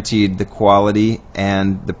guaranteed the quality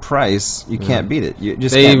and the price. You can't beat it. You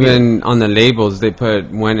just They can't beat it. even on the labels they put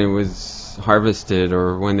when it was harvested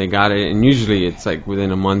or when they got it, and usually it's like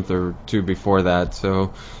within a month or two before that.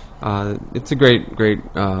 So it's a great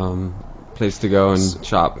place to go and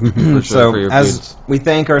shop for sure So for your as foods. we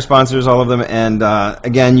thank our sponsors, all of them, and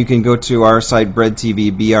again, you can go to our site,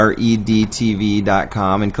 BreadTV,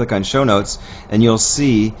 BREDTV.com, and click on show notes, and you'll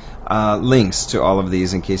see links to all of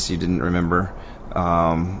these in case you didn't remember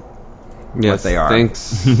what they are.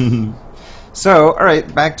 Thanks. So, all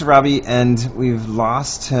right, back to Robbie, and we've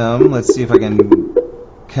lost him. Let's see if I can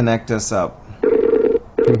connect us up.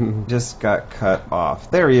 Just got cut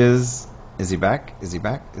off. There he is. Is he back? Is he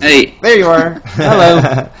back? Hey. There you are.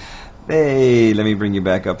 Hello. Hey, let me bring you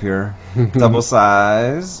back up here. Double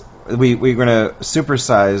size. We're going to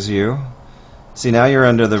supersize you. See, now you're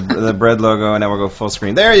under the bread logo, and now we'll go full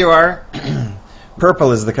screen. There you are.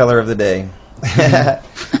 Purple is the color of the day.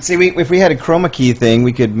 See, if we had a chroma key thing,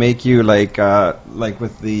 we could make you like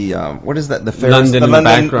with the what is that? The Ferris, London in the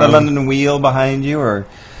background. the London wheel behind you, or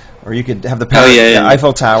you could have the yeah.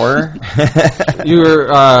 Eiffel Tower. You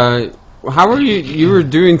were how were you? You were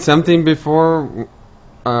doing something before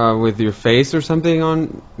with your face or something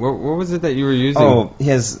on. What was it that you were using? Oh,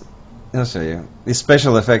 I'll show you the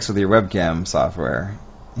special effects with your webcam software.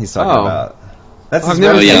 He's talking about. That's I've his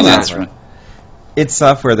never webcam seen that. software. It's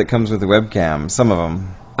software that comes with the webcam. Some of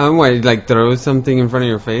them. What, like throw something in front of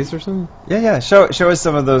your face or something? Yeah. Show us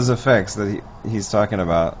some of those effects that he's talking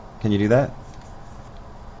about. Can you do that?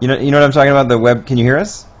 You know what I'm talking about? The web. Can you hear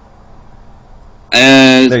us?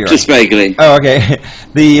 There you Just are. vaguely. Oh, okay.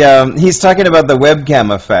 He's talking about the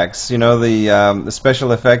webcam effects. You know the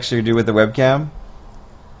special effects you do with the webcam.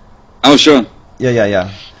 Oh, sure.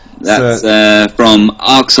 Yeah. That's from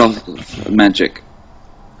Arcsoft Magic.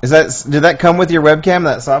 Did that come with your webcam?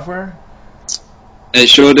 That software? It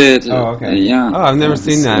sure did. Oh, okay. Yeah. Oh, I've never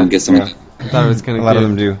seen that. Get some. Yeah. I thought it was kind A of lot of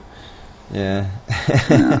them do. Yeah.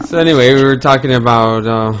 So anyway, we were talking about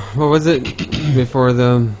what was it before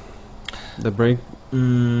the break?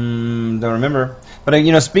 Don't remember.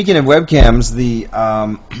 But speaking of webcams, the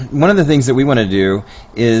one of the things that we want to do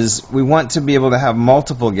is we want to be able to have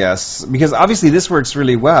multiple guests, because obviously this works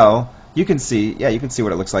really well. You can see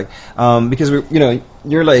what it looks like, because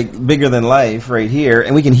you're like bigger than life right here,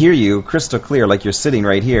 and we can hear you crystal clear, like you're sitting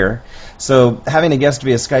right here. So having a guest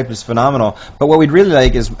via Skype is phenomenal. But what we'd really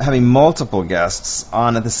like is having multiple guests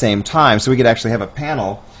on at the same time, so we could actually have a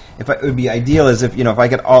panel. It would be ideal as if I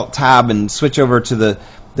could Alt Tab and switch over to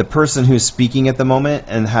the person who's speaking at the moment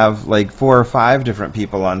and have like 4 or 5 different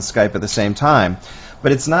people on Skype at the same time.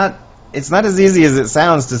 But it's not as easy as it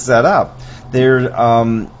sounds to set up. They're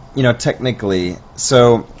technically.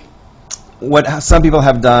 So what some people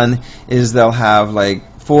have done is they'll have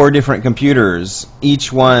like 4 different computers,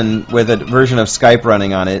 each one with a version of Skype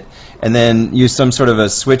running on it, and then use some sort of a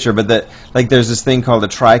switcher. But there's this thing called a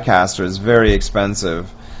TriCaster. It's very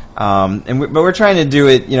expensive. But we're trying to do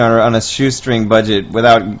it, on a shoestring budget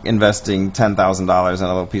without investing $10,000 on a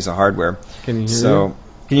little piece of hardware. Can you hear me?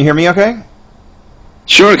 Can you hear me okay?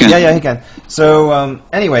 Sure, I can. Yeah, he can. So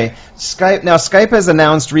anyway, Skype has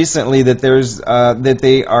announced recently that that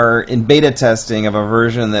they are in beta testing of a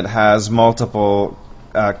version that has multiple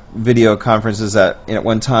video conferences at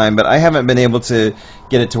one time, but I haven't been able to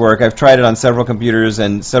get it to work. I've tried it on several computers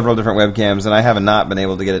and several different webcams, and I have not been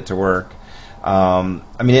able to get it to work.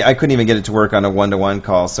 I couldn't even get it to work on a one-to-one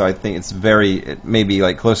call, so I think it may be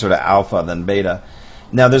like closer to alpha than beta.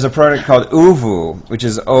 Now there's a product called Oovoo, which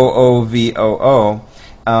is OOVOO,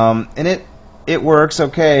 and it works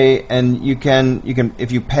okay, and you can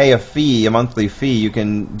if you pay a monthly fee, you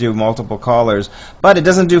can do multiple callers, but it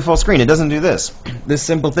doesn't do full screen. It doesn't do this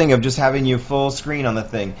simple thing of just having you full screen on the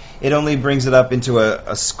thing. It only brings it up into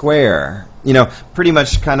a square, pretty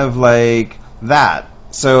much kind of like that.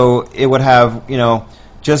 So it would have,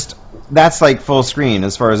 just that's like full screen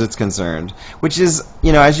as far as it's concerned, which is,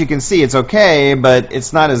 as you can see, it's okay, but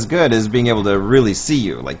it's not as good as being able to really see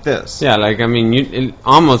you like this. Yeah, it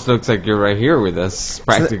almost looks like you're right here with us,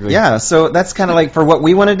 practically. So that's kind of like, for what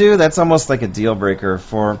we want to do, that's almost like a deal breaker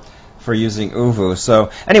for using Oovoo.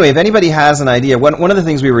 So anyway, if anybody has an idea, one of the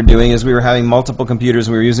things we were doing is we were having multiple computers,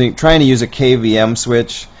 and we were trying to use a KVM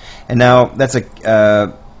switch, and now that's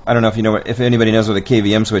I don't know if anybody knows what a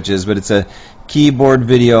KVM switch is, but it's a keyboard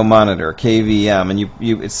video monitor, KVM, and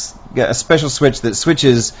it's got a special switch that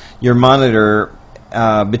switches your monitor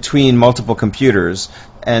between multiple computers.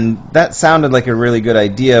 And that sounded like a really good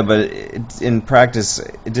idea, but in practice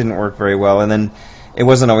it didn't work very well, and then it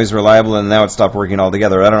wasn't always reliable, and now it stopped working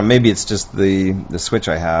altogether. I don't know, maybe it's just the switch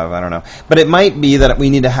I have, I don't know. But it might be that we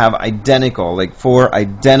need to have four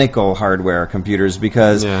identical hardware computers,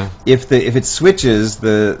 because if it switches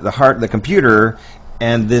the computer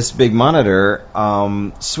and this big monitor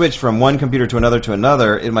switch from one computer to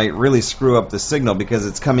another, it might really screw up the signal because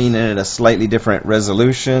it's coming in at a slightly different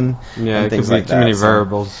resolution. Yeah, and it things could be like too that. many So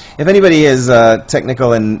variables. if anybody is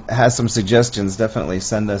technical and has some suggestions, definitely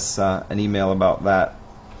send us an email about that.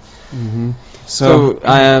 Mm-hmm. So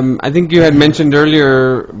I think you had mentioned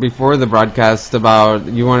earlier before the broadcast about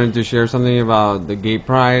you wanted to share something about the Gay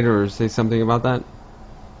Pride, or say something about that.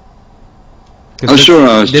 Oh, sure.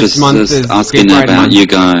 I was just is asking Gay Pride about month. you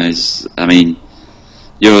guys. I mean,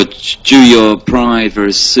 you're due your Pride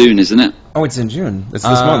very soon, isn't it? Oh, it's in June. It's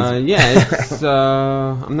this month. Yeah, it's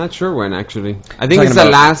I'm not sure when, actually. I think Talking it's the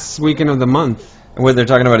about- last weekend of the month. What they're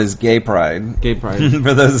talking about is Gay Pride. Gay Pride.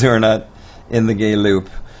 For those who are not in the gay loop,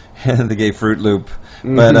 the gay fruit loop.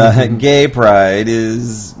 But Gay Pride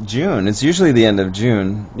is June. It's usually the end of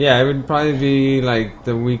June. Yeah, it would probably be like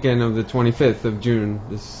the weekend of the 25th of June,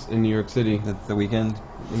 this in New York City. That's the weekend.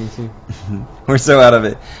 Let me see. We're so out of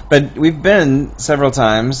it. But we've been several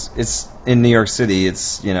times. It's in New York City.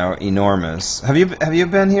 It's, enormous. Have you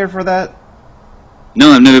been here for that?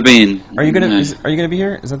 No, I've never been. Are you gonna No. Are you gonna be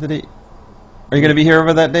here? Is that the date? Are you gonna be here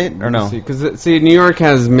over that date or no? Because New York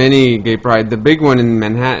has many Gay Pride. The big one in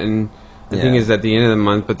Manhattan, I think, is at the end of the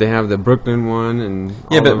month, but they have the Brooklyn one and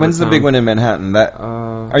Yeah, all but over when's the town. big one in Manhattan?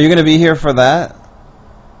 Are you gonna be here for that?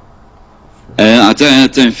 I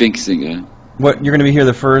don't think so. What, you're gonna be here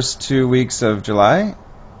the first 2 weeks of July?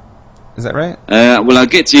 Is that right? Well, I'll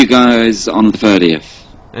get to you guys on the 30th.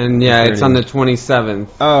 And yeah, it's on the 27th.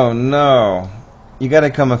 Oh no, you got to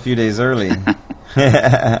come a few days early.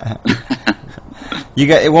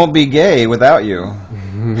 It won't be gay without you.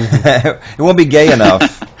 It won't be gay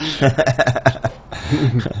enough.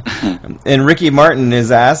 And Ricky Martin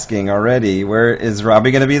is asking already, where is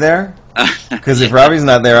Robbie going to be there? Because if Robbie's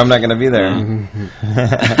not there, I'm not going to be there.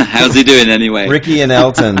 How's he doing anyway? Ricky and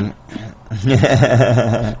Elton.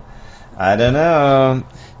 I don't know.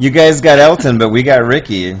 You guys got Elton, but we got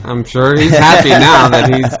Ricky. I'm sure he's happy now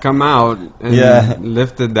that he's come out and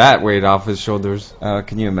lifted that weight off his shoulders. Oh,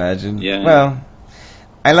 can you imagine? Yeah. Well,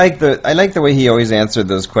 I like the way he always answered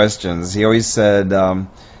those questions. He always said,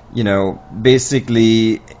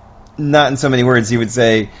 basically, not in so many words, he would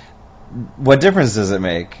say, what difference does it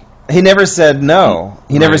make? He never said no.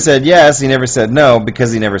 He never said yes. He never said no.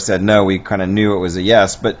 Because he never said no, we kind of knew it was a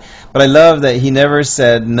yes. But I love that he never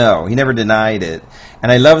said no. He never denied it.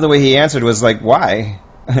 And I love the way he answered was like, why?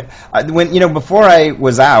 When before I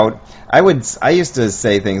was out, I used to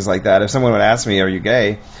say things like that. If someone would ask me, "Are you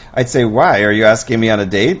gay?" I'd say, "Why? Are you asking me on a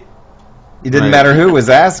date?" It didn't matter who was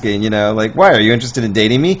asking, like, "Why? Are you interested in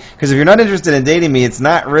dating me?" Because if you're not interested in dating me, it's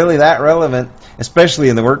not really that relevant, especially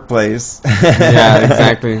in the workplace. Yeah,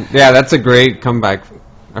 exactly. Yeah, that's a great comeback.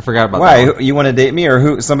 I forgot about that. Why? You want to date me,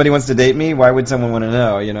 or somebody wants to date me? Why would someone want to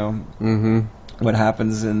know? Mm-hmm. What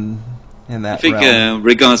happens in that I think realm?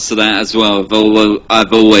 regards to that as well,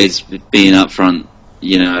 I've always been upfront.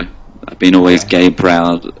 I've been always gay and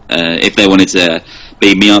proud. If they wanted to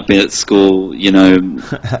beat me up at school,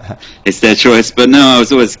 it's their choice. But no, I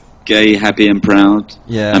was always gay, happy and proud.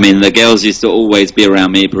 Yeah. I mean, the girls used to always be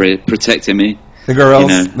around me, protecting me. The girls,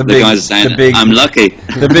 the guys are saying, I'm lucky.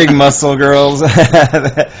 The big muscle girls.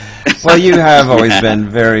 Well, you have always been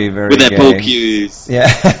very, very with their gay. pull cues. Yeah.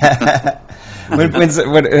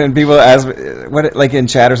 when people ask, like in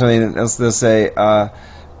chat or something else, they'll say,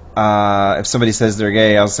 if somebody says they're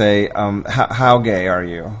gay, I'll say, how gay are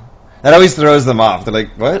you? That always throws them off. They're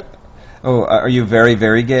like, what? Oh, are you very,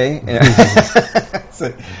 very gay?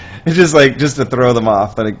 It's just to throw them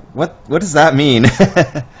off. They're like, what does that mean?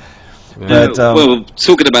 But, well,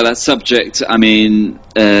 talking about that subject, I mean,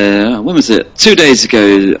 when was it? 2 days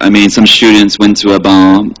ago, I mean, some students went to a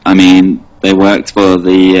bar. I mean, they worked for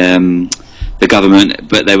the government,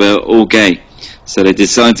 but they were all gay. So they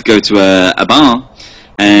decided to go to a bar,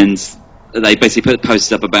 and they basically put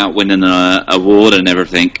posters up about winning an award and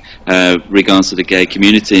everything, regards to the gay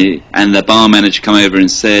community. And the bar manager came over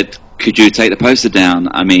and said, could you take the poster down?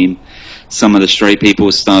 I mean, some of the straight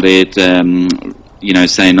people started,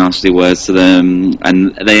 saying nasty words to them,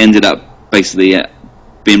 and they ended up basically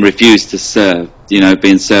being refused to serve,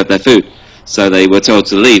 being served their food. So they were told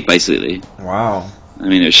to leave, basically. Wow. I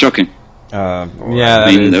mean, it was shocking. Yeah,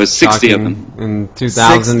 I mean, there was 60 of them. In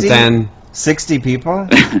 2010. 60 people?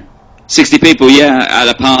 60 people, yeah, at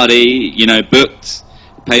a party, booked,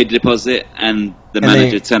 paid a deposit, and the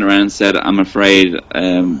manager turned around and said, I'm afraid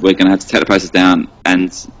we're going to have to take the posters down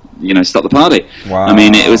and, stop the party. Wow. I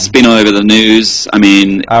mean, it was been all over the news. I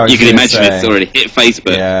mean, you can imagine it's already hit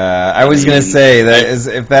Facebook. Yeah, I was going to say, that is,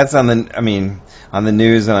 if that's on the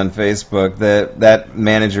news and on Facebook, that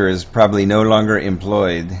manager is probably no longer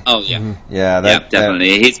employed. Oh, yeah. Mm-hmm. Yeah,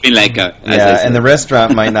 definitely. He's been let go. Yeah, and the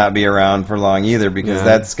restaurant might not be around for long either, because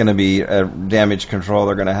that's going to be a damage control.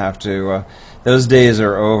 They're going to have to... those days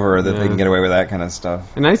are over that they can get away with that kind of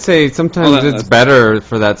stuff. And I say sometimes it's better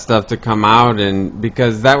for that stuff to come out, and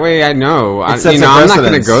because that way I know, I'm not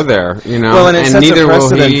going to go there. Well, and it sets neither a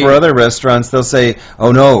precedent will he. for other restaurants. They'll say,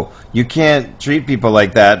 "Oh no, you can't treat people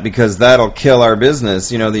like that because that'll kill our business."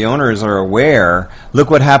 The owners are aware.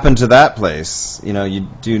 Look what happened to that place. You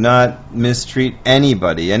do not mistreat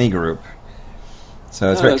anybody, any group.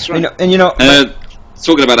 So it's that's right.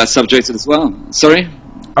 Talking about that subject as well. Sorry.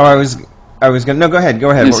 Oh, I was going to... No, go ahead.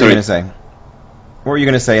 What were you going to say? What were you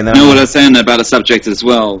going to say? And then what I was saying about a subject as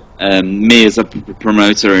well. Me as a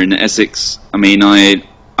promoter in Essex, I mean,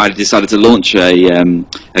 I decided to launch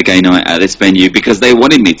a gay night at this venue because they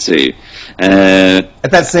wanted me to. At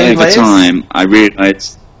that same place? Over time, I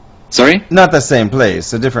realized... Sorry? Not the same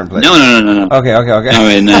place, a different place. No. Okay. No,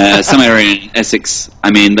 in some area in Essex, I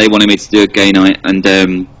mean, they wanted me to do a gay night, and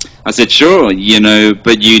I said, sure,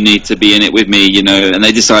 but you need to be in it with me, and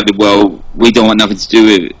they decided, well, we don't want nothing to do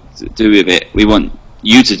with it. We want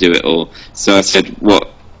you to do it all. So I said,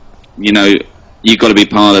 you got to be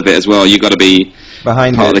part of it as well. You got to be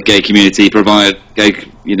behind part of the gay community, provide gay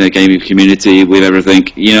community with everything,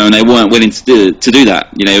 and they weren't willing to do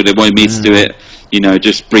that. They wanted me to do it,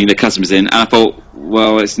 just bring the customers in. And I thought,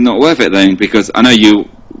 well, it's not worth it then, because I know you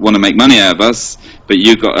want to make money out of us, but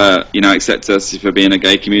you've got to, accept us for being a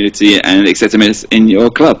gay community and accept us in your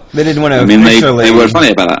club. They didn't want to officially... they were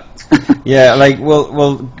funny about that. Yeah,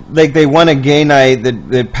 they want a gay night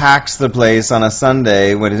that packs the place on a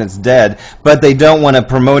Sunday when it's dead, but they don't want to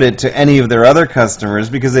promote it to any of their other customers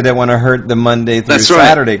because they don't want to hurt the Monday through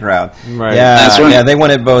Saturday crowd. Right. Yeah, that's right. Yeah, they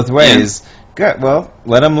want it both ways. Yeah. Good. Well,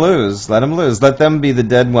 let them lose. Let them be the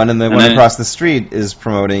dead one, and the one across the street is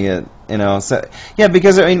promoting it. So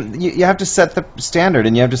because you have to set the standard,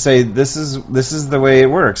 and you have to say this is the way it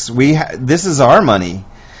works. This is our money.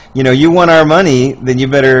 You want our money, then you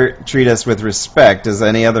better treat us with respect as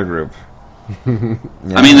any other group. Yeah.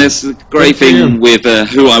 I mean, there's a great thing with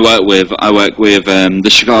who I work with. I work with the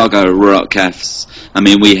Chicago Rock Cafes. I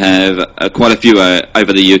mean, we have quite a few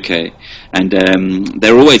over the UK. And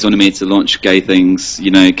they're always wanting me to launch gay things,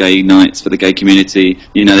 gay nights for the gay community.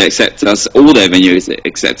 They accept us. All their venues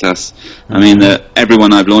accept us. I mean,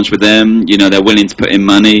 everyone I've launched with them, they're willing to put in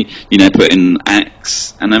money, put in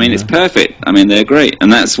acts. And I mean, it's perfect. I mean, they're great.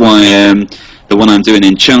 And that's why the one I'm doing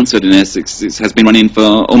in Chelmsford in Essex has been running for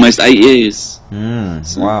almost 8 years.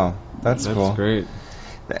 Wow, that's cool. That's great.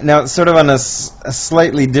 Now, sort of on a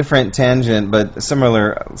slightly different tangent, but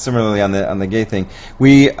similarly on the gay thing,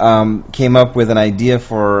 we came up with an idea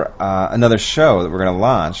for another show that we're going to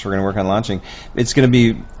launch. We're going to work on launching. It's going to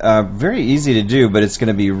be very easy to do, but I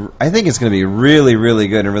think it's going to be really, really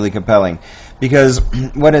good and really compelling. Because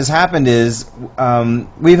what has happened is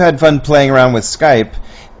we've had fun playing around with Skype,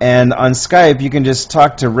 and on Skype you can just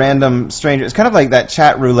talk to random strangers. It's kind of like that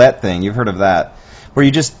chat roulette thing. You've heard of that. Where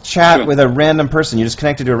you just chat with a random person. You just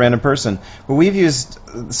connected to a random person. Well, we've used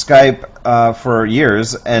Skype for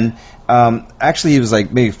years, and actually it was like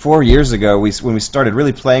maybe 4 years ago when we started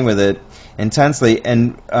really playing with it intensely.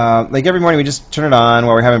 And every morning we just turn it on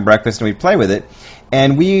while we're having breakfast, and we play with it.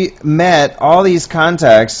 And we met all these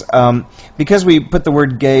contacts because we put the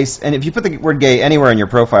word gay, and if you put the word gay anywhere in your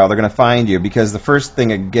profile, they're going to find you, because the first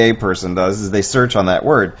thing a gay person does is they search on that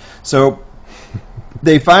word. So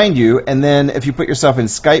they find you, and then if you put yourself in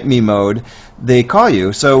Skype me mode, they call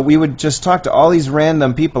you. So we would just talk to all these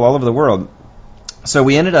random people all over the world. So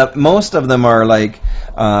we ended up, most of them are like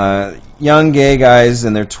young gay guys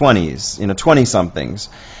in their 20s, 20-somethings.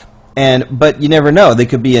 But you never know. They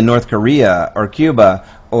could be in North Korea or Cuba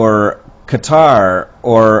or Qatar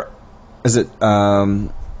or is it, it could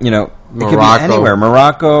be anywhere.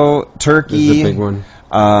 Morocco, Turkey. Is a big one.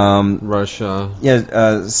 Russia.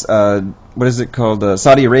 Yeah, what is it called?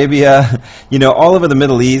 Saudi Arabia. All over the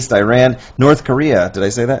Middle East, Iran, North Korea. Did I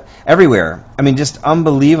say that? Everywhere. I mean, just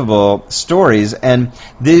unbelievable stories. And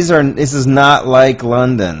this is not like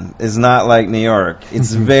London. It's not like New York.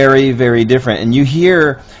 It's very, very different. And you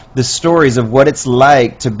hear the stories of what it's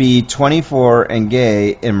like to be 24 and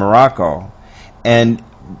gay in Morocco. And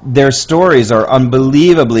their stories are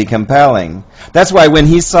unbelievably compelling. That's why when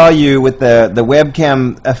he saw you with the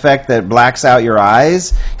webcam effect that blacks out your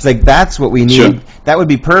eyes, he's like, that's what we need. Sure. That would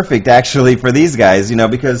be perfect, actually, for these guys,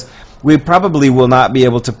 because we probably will not be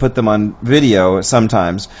able to put them on video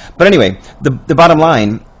sometimes. But anyway, the bottom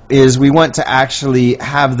line is we want to actually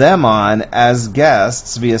have them on as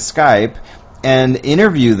guests via Skype and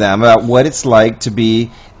interview them about what it's like to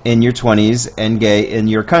be in your 20s and gay in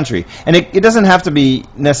your country. And it doesn't have to be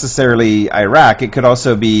necessarily Iraq. It could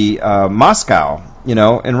also be Moscow,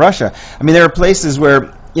 in Russia. I mean, there are places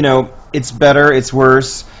where, it's better, it's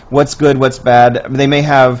worse, what's good, what's bad. I mean, they may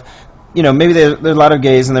have, maybe there are a lot of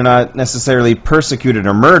gays and they're not necessarily persecuted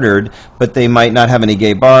or murdered, but they might not have any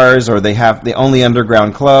gay bars, or they have the only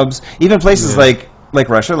underground clubs. Even places like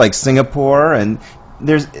Russia, like Singapore, and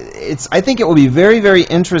I think it will be very, very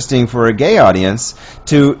interesting for a gay audience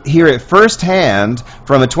to hear it firsthand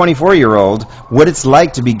from a 24-year-old what it's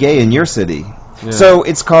like to be gay in your city. Yeah. So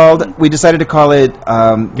we decided to call it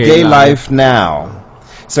Gay Life Now.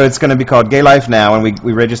 So it's going to be called Gay Life Now, and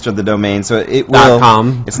we registered the domain. So it will.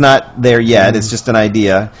 .com. It's not there yet. It's just an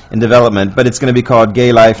idea in development, but it's going to be called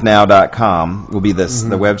GayLifeNow.com. Will be the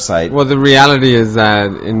website. Well, the reality is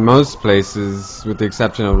that in most places, with the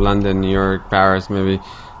exception of London, New York, Paris, maybe,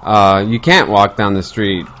 you can't walk down the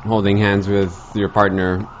street holding hands with your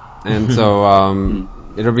partner, and so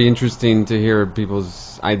it'll be interesting to hear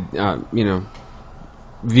people's,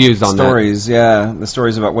 views on stories, that. The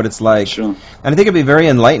stories about what it's like. Sure. And I think it'd be very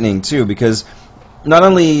enlightening too, because not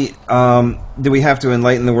only do we have to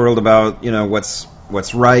enlighten the world about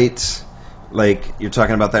what's right, like you're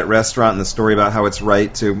talking about that restaurant and the story about how it's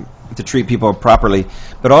right to treat people properly,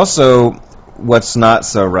 but also what's not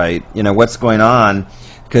so right. What's going on,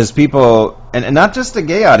 because people, and not just a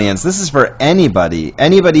gay audience. This is for anybody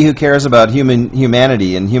who cares about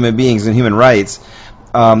humanity and human beings and human rights.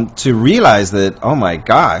 To realize that, oh my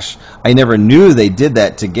gosh, I never knew they did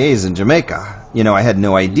that to gays in Jamaica. I had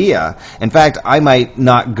no idea. In fact, I might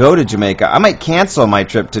not go to Jamaica. I might cancel my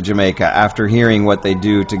trip to Jamaica after hearing what they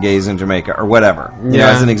do to gays in Jamaica, or whatever.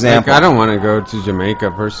 As an example. I don't want to go to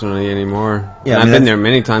Jamaica personally anymore. Yeah, I've been there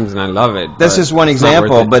many times and I love it. That's just one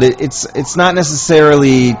example, but it's not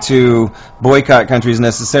necessarily to boycott countries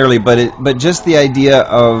necessarily, but just the idea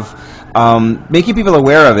of making people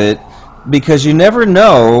aware of it. Because you never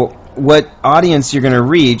know what audience you're going to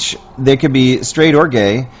reach. They could be straight or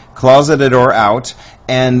gay, closeted or out,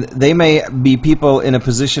 and they may be people in a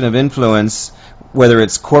position of influence, whether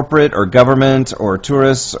it's corporate or government or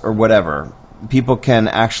tourists or whatever. People can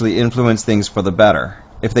actually influence things for the better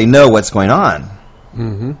if they know what's going on.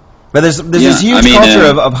 Mm-hmm. But there's this huge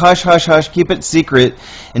culture of hush, hush, hush, keep it secret,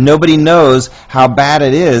 and nobody knows how bad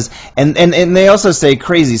it is. And they also say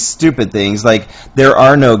crazy, stupid things like there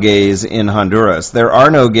are no gays in Honduras, there are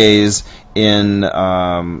no gays in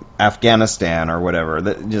Afghanistan or whatever.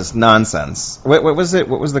 Just nonsense. What was it?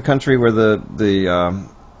 What was the country where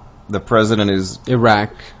the president is?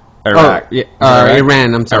 Iraq. Iraq. Oh, yeah.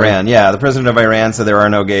 Iran, I'm sorry. Iran, yeah. The president of Iran said there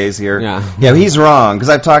are no gays here. Yeah, he's wrong, because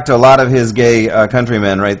I've talked to a lot of his gay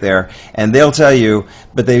countrymen right there, and they'll tell you,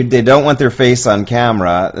 but they don't want their face on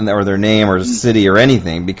camera, or their name or city or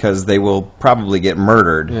anything, because they will probably get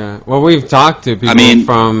murdered. Yeah. Well, we've talked to people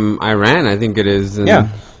from Iran, I think it is, and,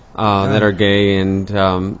 that are gay, and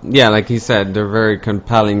like he said, they're very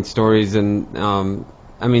compelling stories, and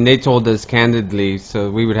they told us candidly,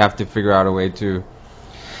 so we would have to figure out a way to...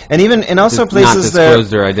 And also places not disclose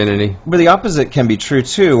their identity, where the opposite can be true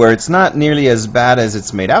too, where it's not nearly as bad as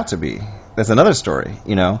it's made out to be. That's another story,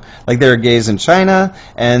 Like there are gays in China,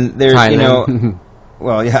 and there's Thailand.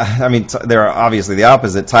 well, yeah, I mean, they're obviously the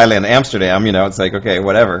opposite. Thailand, Amsterdam, it's like, okay,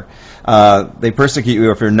 whatever. They persecute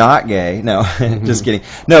you if you're not gay. No, just kidding.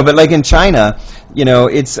 No, but like in China,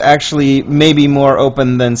 it's actually maybe more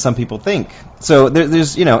open than some people think. So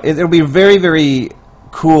there's, it'll be very, very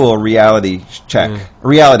cool reality check.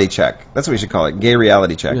 Reality check. That's what we should call it. Gay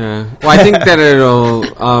reality check. Yeah. Well, I think that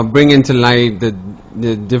it'll bring into light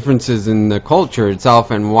the differences in the culture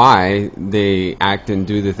itself and why they act and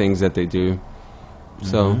do the things that they do.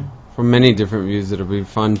 So, from many different views, it'll be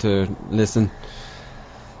fun to listen.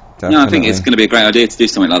 Definitely. No, I think it's going to be a great idea to do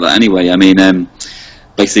something like that anyway. I mean,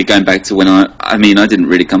 basically going back to when I didn't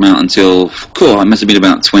really come out until, I must have been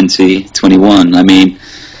about 20, 21. I mean,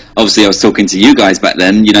 obviously I was talking to you guys back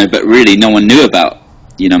then, but really no one knew about,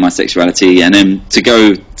 my sexuality. And then to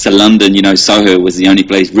go to London, Soho was the only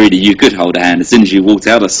place really you could hold a hand. As soon as you walked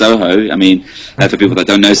out of Soho, I mean, for people that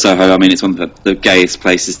don't know Soho, I mean, it's one of the gayest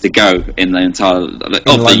places to go in the entire, of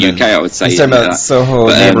the UK, I would say. You're talking about Soho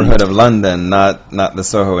neighborhood of London, not the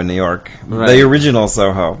Soho in New York. Right. The original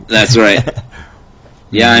Soho. That's right.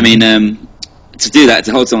 Yeah, I mean, to do that,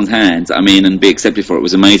 to hold someone's hand, I mean, and be accepted for it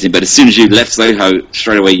was amazing. But as soon as you left Soho,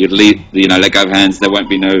 straight away you'd leave, let go of hands. There won't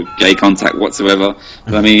be no gay contact whatsoever.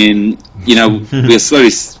 But I mean, we're slowly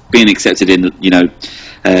being accepted in,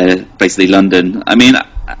 basically London. I mean,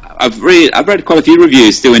 I've read quite a few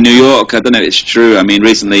reviews still in New York. I don't know if it's true. I mean,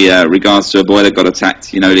 recently, regards to a boy that got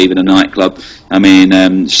attacked, leaving a nightclub. I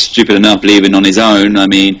mean, stupid enough leaving on his own. I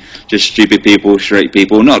mean, just stupid people, straight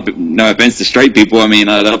people. No offense to straight people. I mean,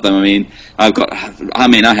 I love them. I mean,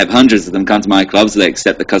 I have hundreds of them come to my clubs. They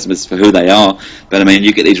accept the customers for who they are. But I mean,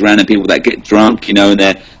 you get these random people that get drunk, and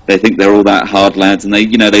they think they're all that hard lads, and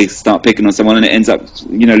they start picking on someone, and it ends up,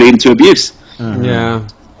 leading to abuse. Mm-hmm.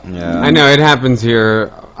 Yeah. I know it happens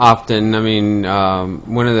here often. I mean,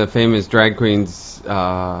 one of the famous drag queens,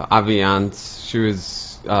 Aviance, she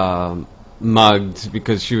was mugged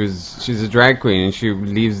because she's a drag queen and she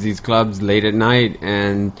leaves these clubs late at night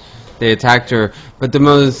and they attacked her. But the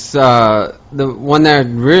one that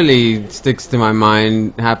really sticks to my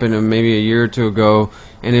mind happened maybe a year or two ago,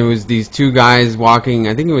 and it was these two guys walking,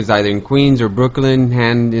 I think it was either in Queens or Brooklyn,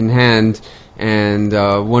 hand in hand, and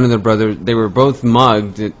one of the brothers, they were both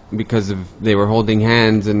mugged because they were holding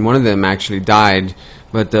hands, and one of them actually died.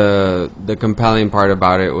 But the compelling part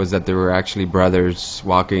about it was that they were actually brothers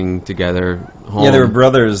walking together home. Yeah, they were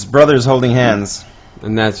brothers holding hands.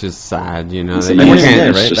 And that's just sad, That you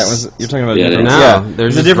can't, right? You're talking about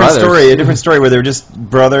there's a different story where they were just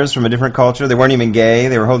brothers from a different culture. They weren't even gay.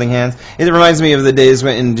 They were holding hands. It reminds me of the days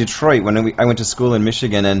in Detroit when I went to school in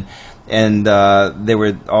Michigan, and there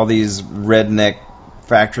were all these redneck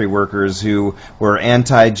factory workers who were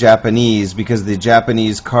anti-Japanese because the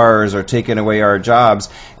Japanese cars are taking away our jobs,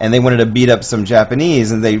 and they wanted to beat up some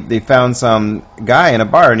Japanese, and they found some guy in a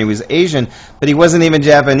bar, and he was Asian, but he wasn't even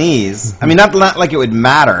Japanese. I mean, not like it would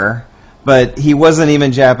matter, but he wasn't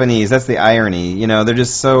even Japanese. That's the irony. They're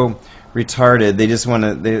just so retarded. They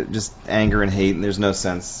just anger and hate, and there's no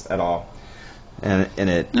sense at all. And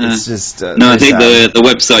it's just I think the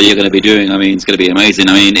website you're going to be doing, I mean, it's going to be amazing.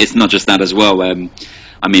 I mean, it's not just that as well.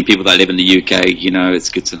 I mean, people that live in the UK,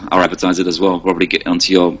 it's good to, I'll advertise it as well. Probably get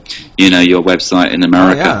onto your website in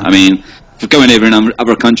America. Oh, yeah. I mean, for going over in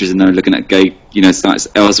other countries and they're looking at gay, sites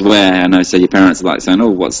elsewhere, I know, so your parents are like saying, "Oh,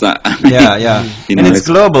 what's that?" I mean, yeah. And it's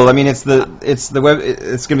global. I mean, it's the web.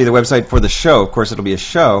 It's going to be the website for the show. Of course, it'll be a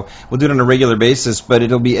show. We'll do it on a regular basis, but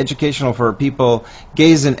it'll be educational for people,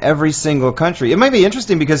 gays in every single country. It might be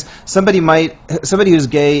interesting because somebody who's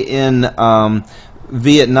gay in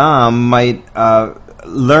Vietnam might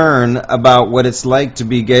learn about what it's like to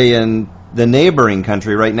be gay in the neighboring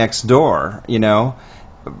country right next door,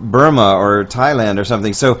 Burma or Thailand or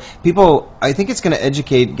something. So I think it's going to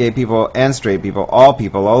educate gay people and straight people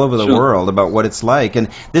all over the world about what it's like. And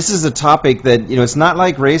this is a topic that, it's not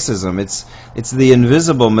like racism. It's the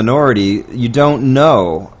invisible minority. You don't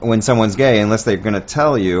know when someone's gay unless they're going to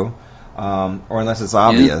tell you, or unless it's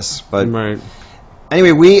obvious. But right.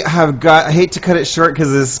 Anyway, we have I hate to cut it short because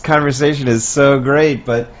this conversation is so great,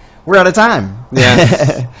 but we're out of time.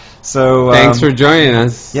 Yeah. So thanks for joining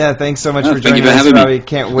us. Yeah, thanks so much for joining us, Robbie.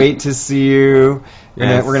 Can't wait to see you.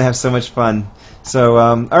 We're gonna have so much fun. So,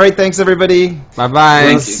 all right, thanks everybody. Bye-bye.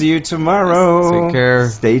 We'll see you tomorrow. Take care.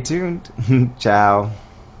 Stay tuned. Ciao.